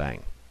what we're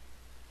saying.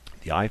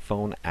 The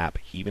iPhone app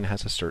even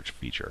has a search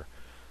feature.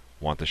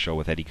 Want the show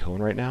with Eddie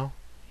Cohn right now?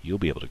 You'll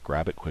be able to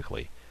grab it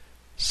quickly.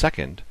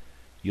 Second,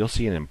 you'll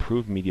see an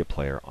improved media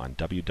player on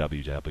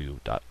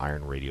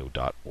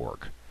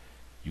www.ironradio.org.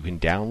 You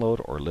can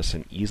download or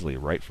listen easily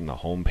right from the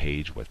home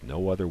page with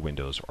no other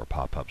windows or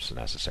pop-ups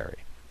necessary.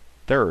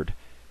 Third,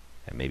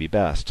 and maybe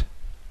best,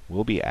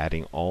 we'll be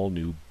adding all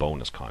new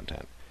bonus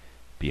content.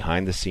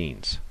 Behind the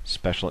scenes,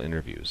 special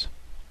interviews,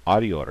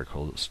 audio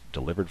articles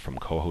delivered from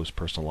co-host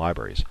personal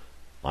libraries,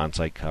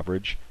 on-site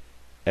coverage,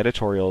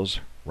 editorials,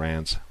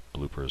 rants,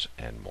 bloopers,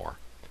 and more.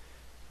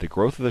 The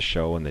growth of the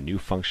show and the new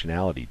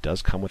functionality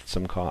does come with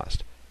some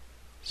cost.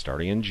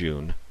 Starting in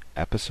June,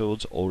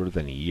 episodes older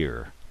than a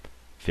year,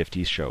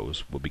 50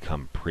 shows, will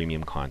become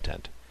premium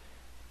content.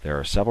 There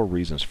are several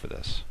reasons for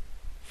this.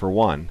 For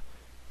one,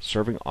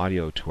 serving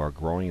audio to our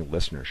growing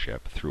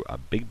listenership through a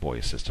big boy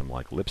system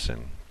like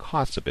Libsyn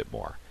costs a bit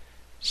more.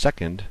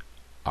 Second,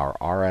 our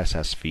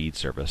RSS feed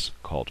service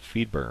called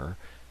FeedBurner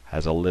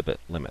has a limit,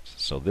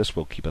 so this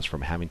will keep us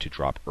from having to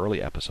drop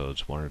early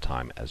episodes one at a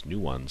time as new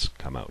ones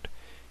come out.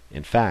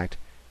 In fact,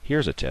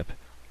 here's a tip.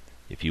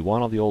 If you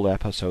want all the old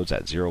episodes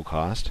at zero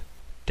cost,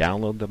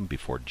 download them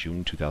before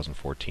June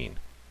 2014.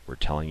 We're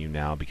telling you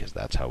now because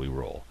that's how we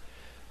roll.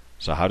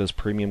 So how does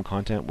premium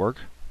content work?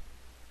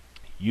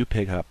 You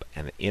pick up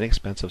an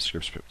inexpensive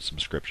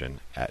subscription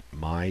at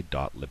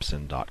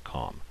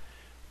my.libsyn.com,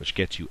 which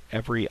gets you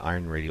every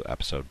Iron Radio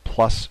episode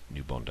plus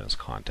new bonus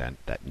content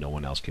that no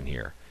one else can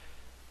hear.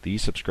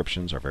 These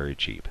subscriptions are very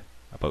cheap,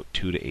 about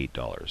 $2 to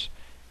 $8,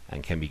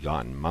 and can be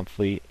gotten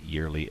monthly,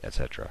 yearly,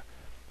 etc.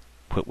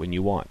 Put when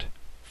you want.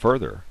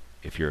 Further,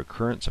 if you're a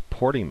current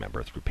supporting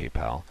member through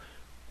PayPal,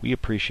 we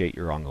appreciate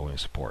your ongoing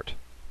support.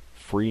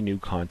 Free new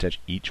content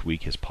each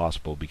week is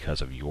possible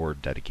because of your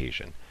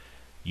dedication.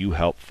 You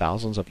help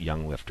thousands of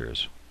young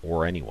lifters,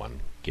 or anyone,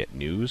 get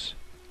news,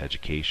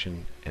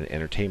 education, and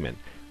entertainment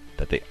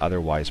that they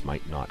otherwise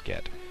might not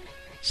get.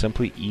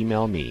 Simply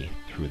email me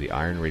through the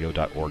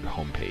ironradio.org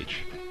homepage,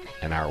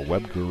 and our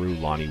web guru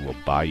Lonnie will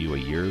buy you a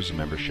year's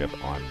membership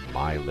on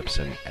My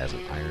Libsyn as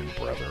an Iron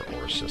brother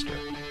or sister.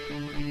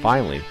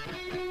 Finally,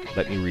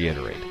 let me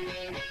reiterate,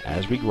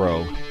 As we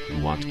grow,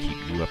 we want to keep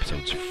new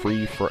episodes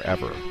free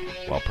forever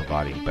while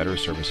providing better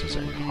services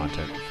and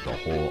content for the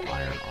whole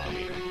Iron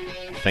Army.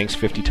 Thanks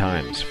 50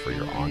 times for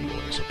your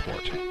ongoing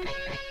support.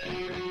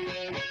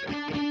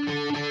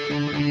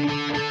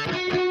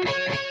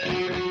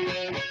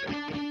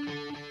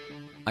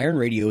 Iron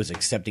Radio is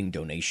accepting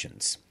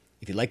donations.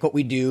 If you like what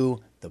we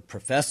do, the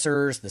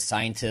professors, the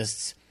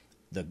scientists,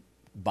 the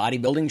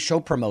bodybuilding show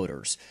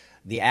promoters,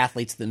 the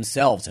athletes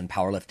themselves in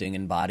powerlifting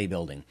and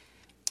bodybuilding,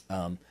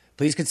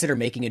 please consider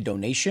making a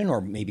donation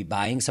or maybe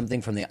buying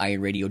something from the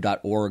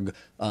ironradio.org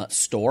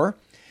store.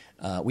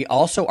 We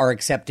also are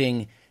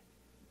accepting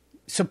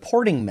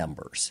supporting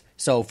members.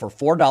 So for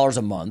 $4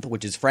 a month,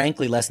 which is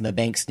frankly less than the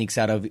bank sneaks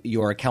out of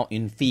your account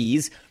in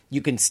fees,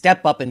 you can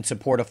step up and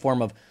support a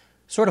form of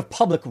sort of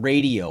public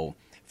radio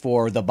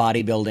for the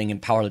bodybuilding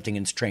and powerlifting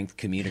and strength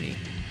community.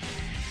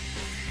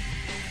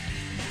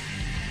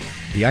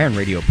 The Iron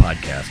Radio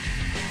podcast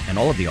and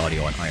all of the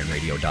audio on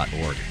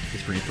ironradio.org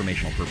is for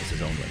informational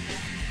purposes only.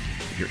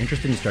 If you're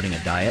interested in starting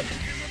a diet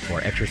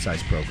or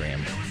exercise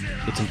program,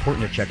 it's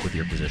important to check with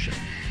your physician.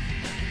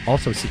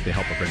 Also seek the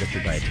help of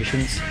registered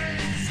dietitians,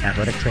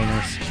 athletic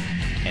trainers,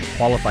 and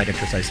qualified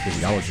exercise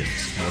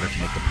physiologists in order to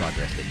make the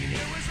progress that you need.